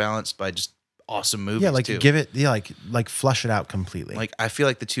to see it balanced by just awesome movies. Yeah, like too. give it, like flush it out completely. Like I feel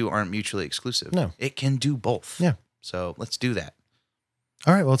like the two aren't mutually exclusive. No. It can do both. Yeah. So let's do that.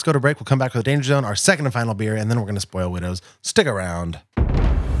 All right, well, let's go to break. We'll come back with the Danger Zone, our second and final beer, and then we're going to spoil Widows. Stick around.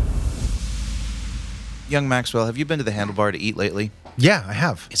 Young Maxwell, have you been to the Handlebar to eat lately? Yeah, I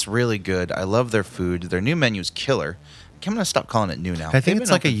have. It's really good. I love their food. Their new menu's killer. I'm gonna stop calling it new now. I think They've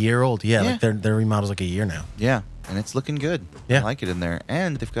it's been like a open- year old. Yeah, Yeah. like their remodel's like a year now. Yeah, and it's looking good. Yeah. I like it in there.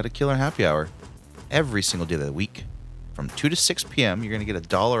 And they've got a killer happy hour every single day of the week. From 2 to 6 p.m., you're going to get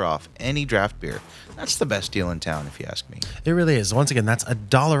 $1 off any draft beer. That's the best deal in town, if you ask me. It really is. Once again, that's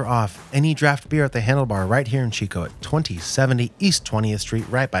 $1 off any draft beer at the Handlebar right here in Chico at 2070 East 20th Street,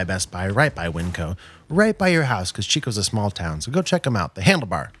 right by Best Buy, right by Winco, right by your house, because Chico's a small town. So go check them out. The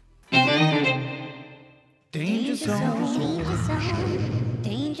Handlebar. Danger zone. Danger zone.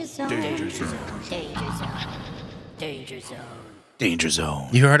 Danger zone. Danger zone. Danger zone. Danger Zone.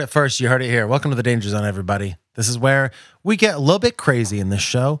 You heard it first. You heard it here. Welcome to the Danger Zone, everybody. This is where we get a little bit crazy in this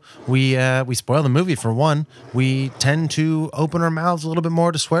show. We spoil the movie for one. We tend to open our mouths a little bit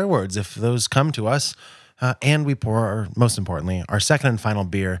more to swear words if those come to us. And we pour, most importantly, our second and final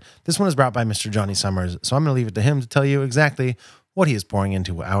beer. This one is brought by Mr. Johnny Summers. So I'm going to leave it to him to tell you exactly what he is pouring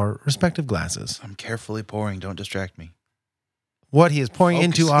into our respective glasses. I'm carefully pouring. Don't distract me. what he is pouring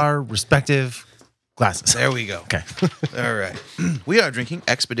into our respective glasses. There we go. Okay. All right. We are drinking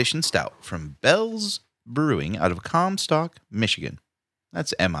Expedition Stout from Bell's Brewing out of Comstock, Michigan.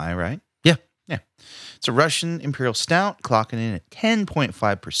 That's MI, right? Yeah. Yeah. It's a Russian Imperial Stout, clocking in at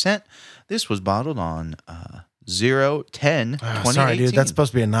 10.5%. This was bottled on 0/10/2018. Sorry, dude. That's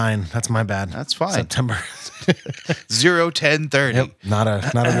supposed to be a 9. That's my bad. That's fine. September. 0/10/30. Yep. Not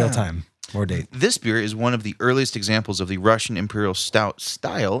a real time or date. This beer is one of the earliest examples of the Russian Imperial Stout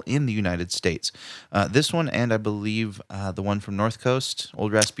style in the United States. This one, and I believe the one from North Coast,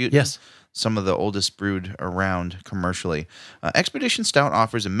 Old Rasputin. Yes. Some of the oldest brewed around commercially. Expedition Stout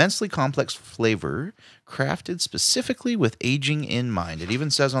offers immensely complex flavor, crafted specifically with aging in mind. It even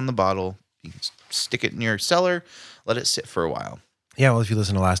says on the bottle, you can stick it in your cellar, let it sit for a while. Yeah, well, if you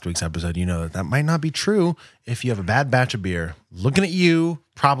listen to last week's episode, you know that might not be true if you have a bad batch of beer. Looking at you,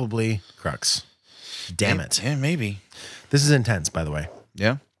 probably Crux. Damn it. Yeah, maybe. This is intense, by the way.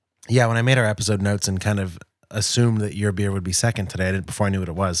 Yeah. Yeah, when I made our episode notes and kind of assumed that your beer would be second today, I did before I knew what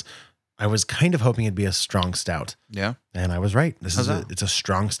it was. I was kind of hoping it'd be a strong stout, Yeah. and I was right. It's a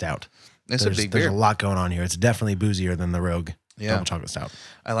strong stout. It's there's a big There's beer. a lot going on here. It's definitely boozier than the Rogue double chocolate stout.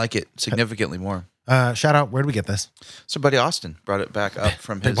 I like it significantly more. Shout out, where did we get this? So Buddy Austin brought it back up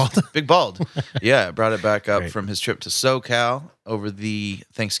from Big his Bald? Big Bald. Yeah, brought it back up Great. from his trip to SoCal over the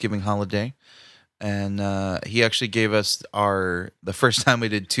Thanksgiving holiday. And he actually gave us the first time we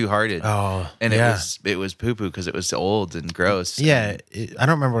did Two Hearted. Oh, And yeah. it was poo poo because it was old and gross. Yeah, I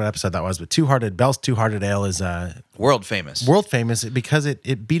don't remember what episode that was, but Bell's Two Hearted Ale is World famous. world famous because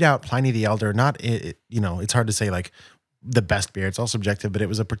it beat out Pliny the Elder. It's hard to say like the best beer. It's all subjective, but it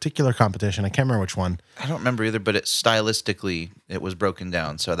was a particular competition. I can't remember which one. I don't remember either, but stylistically it was broken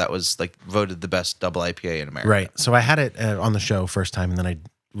down. So that was like voted the best double IPA in America. Right. So I had it on the show first time, and then I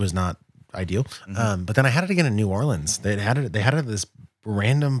was not ideal. But then I had it again in New Orleans. They had it at this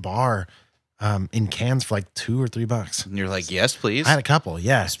random bar in cans for like $2 or $3. And you're like, yes, please. I had a couple.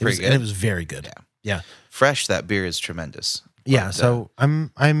 Yeah, pretty and good. it was very good. Yeah. Yeah. Fresh, that beer is tremendous. Yeah, But, so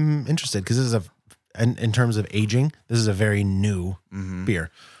I'm interested because this is in terms of aging, this is a very new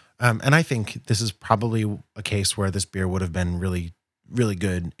beer, and I think this is probably a case where this beer would have been really, really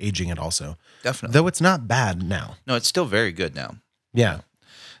good aging it also. Definitely. Though it's not bad now. No, it's still very good now. Yeah,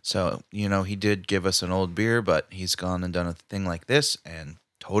 So, he did give us an old beer, but he's gone and done a thing like this and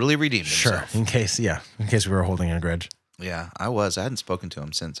totally redeemed sure. himself. In case we were holding a grudge. Yeah, I was. I hadn't spoken to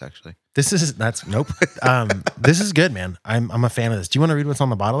him since, actually. Nope. This is good, man. I'm a fan of this. Do you want to read what's on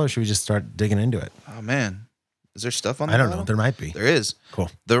the bottle, or should we just start digging into it? Oh, man. Is there stuff on the I don't know. bottle? There might be. There is. Cool.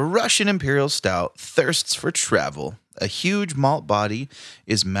 The Russian Imperial Stout thirsts for travel. A huge malt body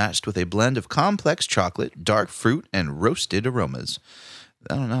is matched with a blend of complex chocolate, dark fruit, and roasted aromas.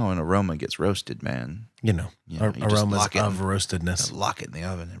 I don't know, an aroma gets roasted, man. You know, You just aromas lock it of in- roastedness. Lock it in the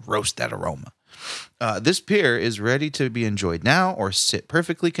oven and roast that aroma. This beer is ready to be enjoyed now or sit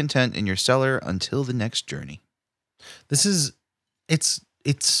perfectly content in your cellar until the next journey. This is it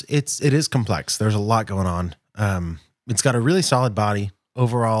is complex. There's a lot going on. It's got a really solid body.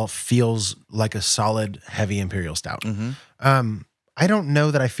 Overall, feels like a solid, heavy imperial stout. I don't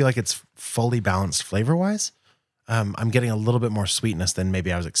know that I feel like it's fully balanced flavor wise. I'm getting a little bit more sweetness than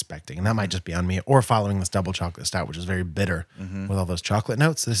maybe I was expecting, and that might just be on me or following this double chocolate stout, which is very bitter with all those chocolate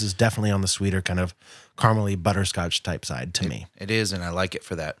notes. This is definitely on the sweeter kind of caramely butterscotch type side to me. It is, and I like it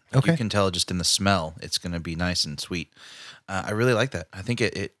for that. Okay. You can tell just in the smell, it's going to be nice and sweet. I really like that. I think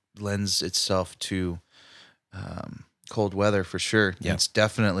it lends itself to cold weather for sure. Yeah. It's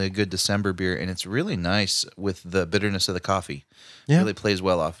definitely a good December beer, and it's really nice with the bitterness of the coffee. Yeah. Really plays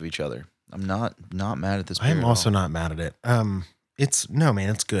well off of each other. I'm not mad at this beer. I am at also all. not mad at it. It's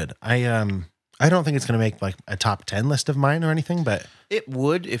good. I don't think it's going to make like a top 10 list of mine or anything, but It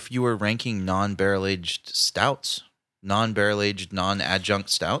would if you were ranking non-barrel aged stouts, non-barrel aged, non-adjunct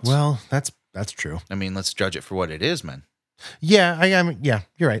stouts. well, that's true. I mean, let's judge it for what it is, man. Yeah, I am. Yeah,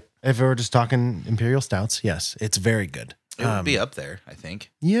 you're right. If we were just talking imperial stouts, yes, it's very good. It would be up there, I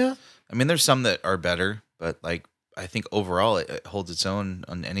think. Yeah, I mean, there's some that are better, but like I think overall it holds its own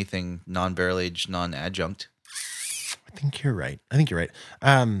on anything non-barrel aged, non-adjunct. I think you're right.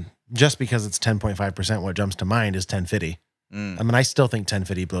 Just because it's 10.5%, what jumps to mind is 1050. I mean, I still think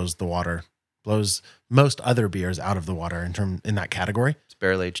 1050 blows most other beers out of the water in that category. It's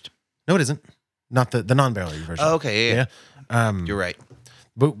barrel aged. No, it isn't. Not the non-barrel aged version. Oh, okay, yeah. You're You're right.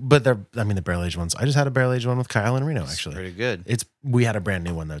 But the barrel aged ones. I just had a barrel aged one with Kyle and Reno actually. Pretty good. We had a brand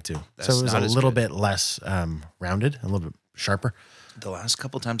new one though too, That's so it was a not as little good. bit less rounded, a little bit sharper. The last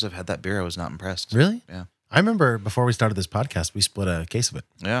couple times I've had that beer, I was not impressed. Really? Yeah. I remember before we started this podcast, we split a case of it.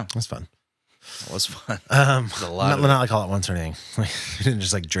 Yeah. That's fun. It was fun. Not, a lot not of it. like all at once or anything. We didn't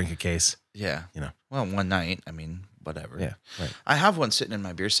just like drink a case. Yeah. You know. Well, one night. I mean, whatever. Yeah, right. I have one sitting in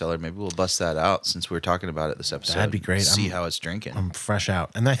my beer cellar. Maybe we'll bust that out since we were talking about it this episode. That'd be great. See how it's drinking. I'm fresh out,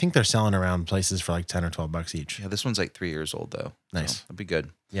 and I think they're selling around places for like $10 or $12 each. Yeah, this one's like 3 years old though. Nice. So that'd be good.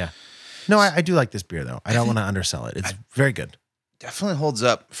 Yeah. No, I do like this beer though. I don't want to undersell it. It's very good. Definitely holds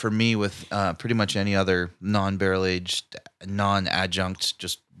up for me with pretty much any other non-barrel aged, non-adjunct,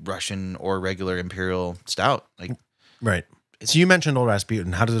 just Russian or regular imperial stout. Like, Right. So you mentioned Old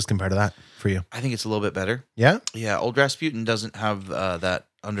Rasputin. How does this compare to that for you? I think it's a little bit better. Yeah. Yeah, Old Rasputin doesn't have that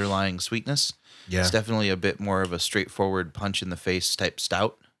underlying sweetness. Yeah. It's definitely a bit more of a straightforward punch in the face type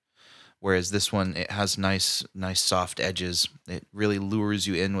stout. Whereas this one, it has nice soft edges. It really lures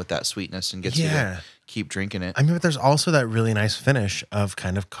you in with that sweetness and gets you to keep drinking it. I mean, but there's also that really nice finish of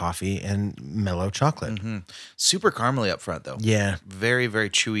kind of coffee and mellow chocolate. Super caramely up front though. Yeah. Very, very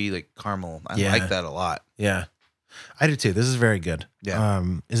chewy, like caramel. I Yeah. like that a lot. Yeah. I do too. This is very good. Yeah.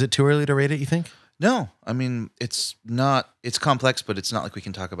 Is it too early to rate it, you think? No, I mean it's complex, but it's not like we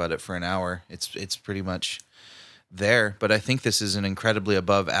can talk about it for an hour. It's pretty much there. But I think this is an incredibly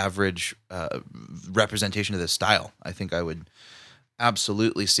above average representation of this style. I think I would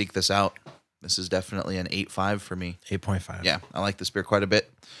absolutely seek this out. This is definitely an 8.5 for me. 8.5. Yeah, I like this beer quite a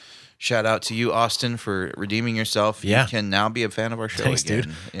bit. Shout out to you, Austin, for redeeming yourself. Yeah. You can now be a fan of our show Thanks, again.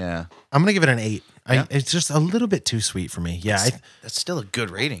 dude. Yeah. I'm going to give it an 8. Yeah? It's just a little bit too sweet for me. Yeah. That's still a good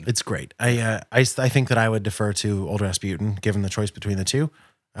rating. It's great. I think that I would defer to Old Rasputin given the choice between the two.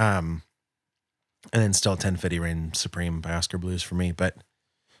 And then still 1050 reigns supreme by Oscar Blues for me. But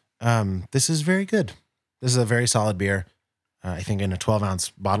this is very good. This is a very solid beer. I think in a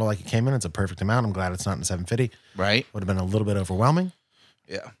 12-ounce bottle like it came in, it's a perfect amount. I'm glad it's not in 750. Right? Would have been a little bit overwhelming.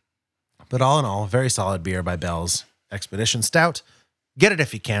 Yeah. But all in all, very solid beer by Bell's Expedition Stout. Get it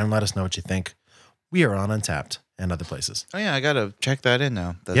if you can. Let us know what you think. We are on Untapped and other places. Oh, yeah, I got to check that in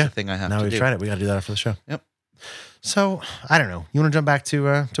now. That's the thing I have now to we've do. tried it. We got to do that after the show. Yep. So, I don't know. You want to jump back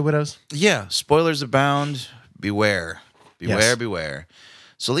to Widows? Yeah, spoilers abound. Beware. Beware, Yes. beware.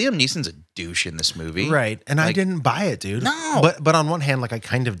 So Liam Neeson's a douche in this movie. Right. And I Like- didn't buy it, dude. No. But on one hand, like I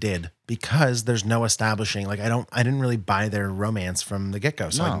kind of did because there's no establishing. Like I didn't really buy their romance from the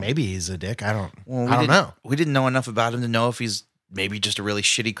get-go. So No. like maybe he's a dick. I don't Well, know. We didn't know enough about him to know if he's maybe just a really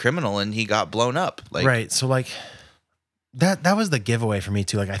shitty criminal and he got blown up. Like, Right. So like that was the giveaway for me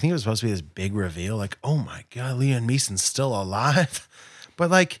too. Like I think it was supposed to be this big reveal. Like, oh my God, Liam Neeson's still alive. But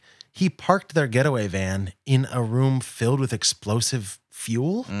like he parked their getaway van in a room filled with explosive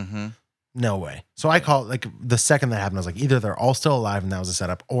fuel. Mm-hmm. No way. So I call it like the second that happened, I was like, either they're all still alive and that was a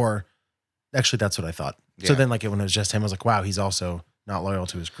setup, or actually that's what I thought. So Yeah. then like when it was just him, I was like, wow, he's also not loyal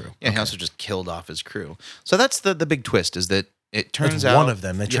to his crew. Yeah, he also just killed off his crew. So that's the big twist is that it turns It's out one of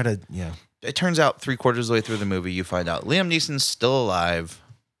them. They try to, It turns out 3/4 of the way through the movie, you find out Liam Neeson's still alive.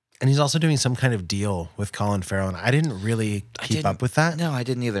 And he's also doing some kind of deal with Colin Farrell. And I didn't really keep up with that. No, I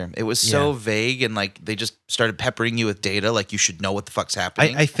didn't either. It was so Yeah. vague and like they just started peppering you with data like you should know what the fuck's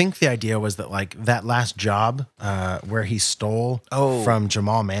happening. I think the idea was that like that last job where he stole Oh. from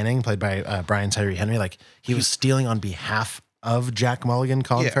Jamal Manning, played by Brian Tyree Henry, like he was stealing on behalf of Jack Mulligan,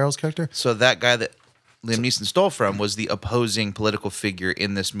 Colin Yeah. Farrell's character. So that guy that Liam Neeson stole from was the opposing political figure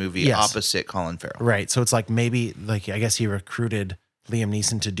in this movie Yes. opposite Colin Farrell. Right. So it's like maybe like I guess he recruited Liam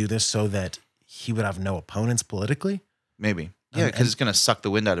Neeson to do this so that he would have no opponents politically. Maybe. Yeah, because it's going to suck the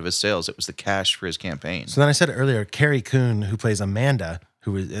wind out of his sails. It was the cash for his campaign. So then I said earlier, Carrie Coon, who plays Amanda,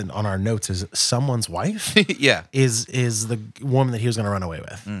 who is on our notes is someone's wife, yeah. is the woman that he was going to run away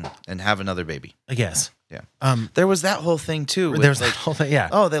with. And have another baby. I guess. Yeah. Um, There was that whole thing too. with, there's like, that whole thing. Yeah.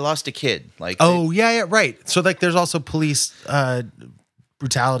 oh, they lost a kid. Like, Oh, yeah, right. So like there's also police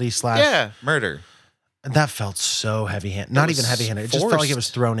brutality / yeah, murder. That felt so heavy-handed. Not was even heavy-handed. It just felt like it was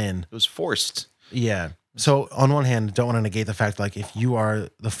forced. thrown in. It was forced. Yeah. So on one hand, don't want to negate the fact like if you are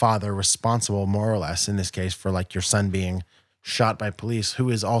the father responsible more or less in this case for like your son being shot by police who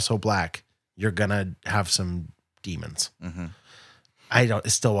is also black, you're gonna have some demons. Mm-hmm. It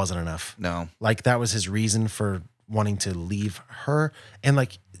still wasn't enough. No. Like that was his reason for wanting to leave her. And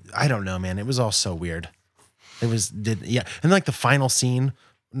like, I don't know, man. It was all so weird. Yeah. And like the final scene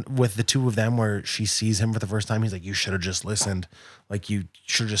with the two of them where she sees him for the first time, he's like, you should have just listened. Like you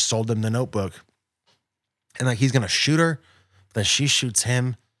should have just sold him the notebook. And like, he's going to shoot her, then she shoots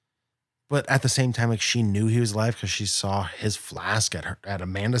him. But at the same time, like she knew he was alive because she saw his flask at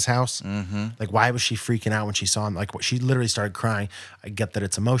Amanda's house. Mm-hmm. Like, why was she freaking out when she saw him? Like, she literally started crying. I get that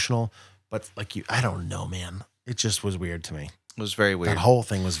it's emotional, but like I don't know, man. It just was weird to me. It was very weird. That whole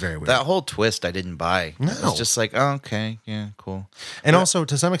thing was very weird. That whole twist I didn't buy. It No. was just like, oh, okay, yeah, cool. And also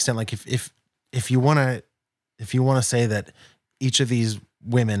to some extent, like if if you want to say that each of these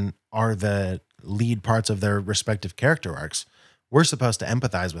women are the lead parts of their respective character arcs, we're supposed to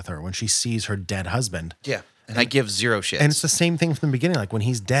empathize with her when she sees her dead husband. Yeah. And I give zero shits. And it's the same thing from the beginning. Like when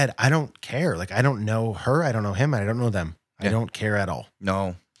he's dead, I don't care. Like I don't know her, I don't know him, I don't know them. I don't care at all.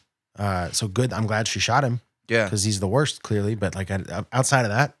 No. So good. I'm glad she shot him. Yeah. Because he's the worst, clearly. But like outside of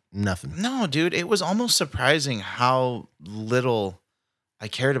that, nothing. No, dude, it was almost surprising how little I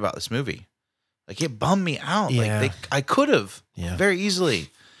cared about this movie. Like it bummed me out. Yeah. Like I could have Yeah. very easily.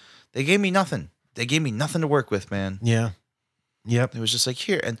 They gave me nothing. They gave me nothing to work with, man. Yeah. Yep. It was just like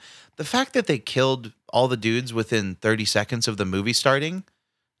here. And the fact that they killed all the dudes within 30 seconds of the movie starting.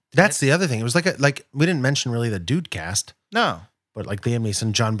 That's the other thing. It was like we didn't mention really the dude cast, No. but like Liam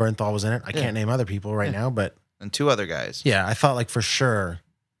Neeson, John Bernthal was in it. I Yeah. can't name other people right now, but And two other guys. yeah, I thought like for sure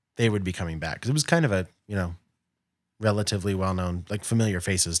they would be coming back because it was kind of a, relatively well-known, like familiar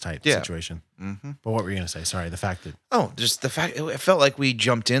faces type Yeah. situation. Mm-hmm. But what were you going to say? Sorry, the fact that, Oh, just the fact it felt like we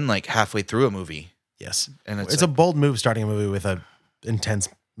jumped in like halfway through a movie. yes, And it's it's a like, bold move starting a movie with a intense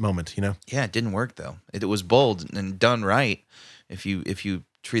moment, yeah, it didn't work though. It was bold and done right. If you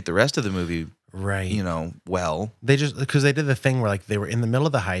treat the rest of the movie, Right. Well. They just, because they did the thing where like they were in the middle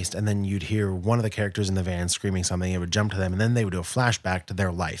of the heist and then you'd hear one of the characters in the van screaming something. It would jump to them and then they would do a flashback to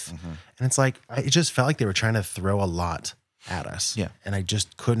their life. Mm-hmm. And it's like, it just felt like they were trying to throw a lot at us. Yeah. And I just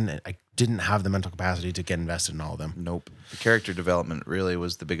I didn't have the mental capacity to get invested in all of them. Nope. The character development really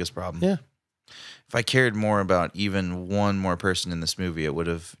was the biggest problem. Yeah. If I cared more about even one more person in this movie, it would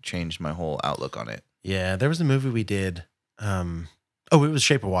have changed my whole outlook on it. Yeah. There was a movie we did. It was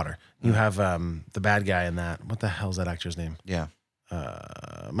Shape of Water. You have the bad guy in that. What the hell's that actor's name? Yeah.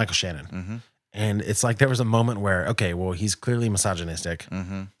 Michael Shannon. Mm-hmm. And it's like there was a moment where, okay, well, he's clearly misogynistic.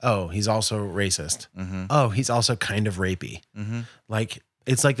 Mm-hmm. Oh, he's also racist. Mm-hmm. Oh, he's also kind of rapey. Mm-hmm. Like,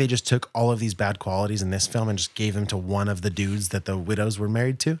 it's like they just took all of these bad qualities in this film and just gave them to one of the dudes that the widows were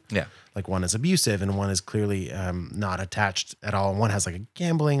married to. Yeah. Like one is abusive and one is clearly not attached at all. And one has like a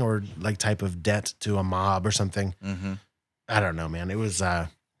gambling or like type of debt to a mob or something. Mm-hmm. I don't know, man. It was, I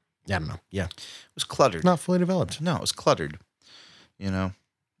don't know. Yeah. It was cluttered. Not fully developed. No, it was cluttered.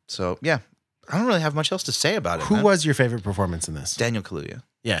 So, yeah. I don't really have much else to say about it. Who man. was your favorite performance in this? Daniel Kaluuya?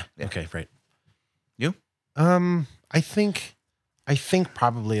 Yeah. Yeah. Okay, right. You? I think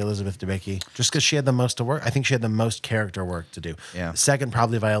probably Elizabeth Debicki, just because she had the most to work. I think she had the most character work to do. Yeah. Second,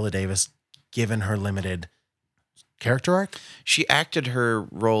 probably Viola Davis, given her limited character arc. She acted her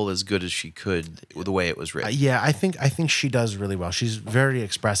role as good as she could the way it was written. Yeah, I think she does really well. She's very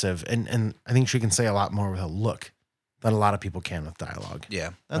expressive, and I think she can say a lot more with a look than a lot of people can with dialogue.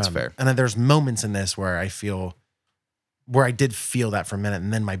 Yeah, that's fair. And then there's moments in this where I did feel that for a minute,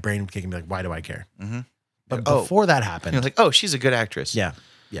 and then my brain would kick and be like, "Why do I care?" Mm-hmm. But Oh. before that happened, You're like, oh, she's a good actress. yeah.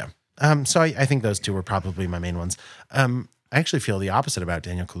 So I think those two were probably my main ones. I actually feel the opposite about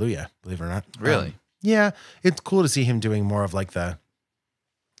Daniel Kaluuya, believe it or not. Really? Yeah, it's cool to see him doing more of like the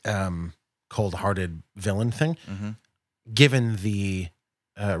cold-hearted villain thing, Mm-hmm. given the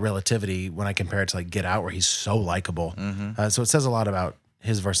relativity when I compare it to like Get Out, where he's so likable. Mm-hmm. So it says a lot about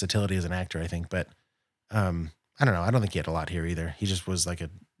his versatility as an actor, I think. But I don't know. I don't think he had a lot here either. He just was like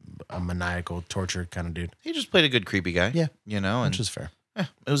a maniacal torture kind of dude, He just played a good creepy guy. Yeah. And which is fair. it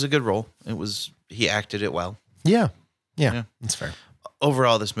was a good role. He acted it well. Yeah, Yeah. that's fair.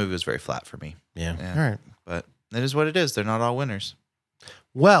 Overall, this movie was very flat for me. Yeah. Yeah. All right. But it is what it is. They're not all winners.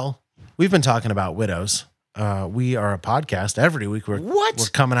 Well, we've been talking about widows. We are a podcast every week. We're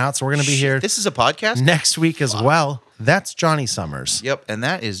coming out, so we're going to be here This is a podcast? next week as well. That's Johnny Summers. Yep. And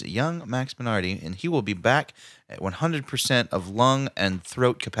that is young Max Minardi. And he will be back at 100% of lung and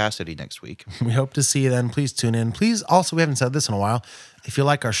throat capacity next week. We hope to see you then. Please tune in. Please, also, we haven't said this in a while. If you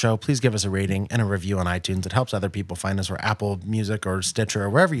like our show, please give us a rating and a review on iTunes. It helps other people find us, or Apple Music or Stitcher or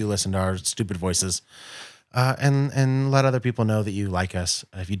wherever you listen to our stupid voices. And let other people know that you like us.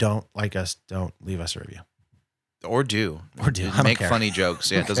 If you don't like us, don't leave us a review. Or do. I don't Make care. funny jokes.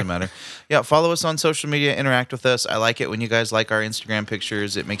 Yeah, it doesn't matter. Yeah, follow us on social media. Interact with us. I like it when you guys like our Instagram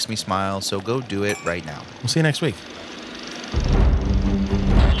pictures. It makes me smile. So go do it right now. We'll see you next week.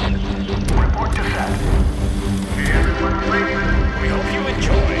 Report to set. Everyone ready? We hope you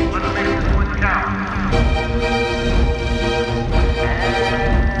enjoy. Let's make this one count.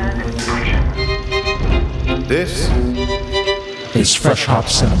 And action. This is Fresh Hop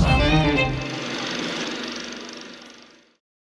Cinema.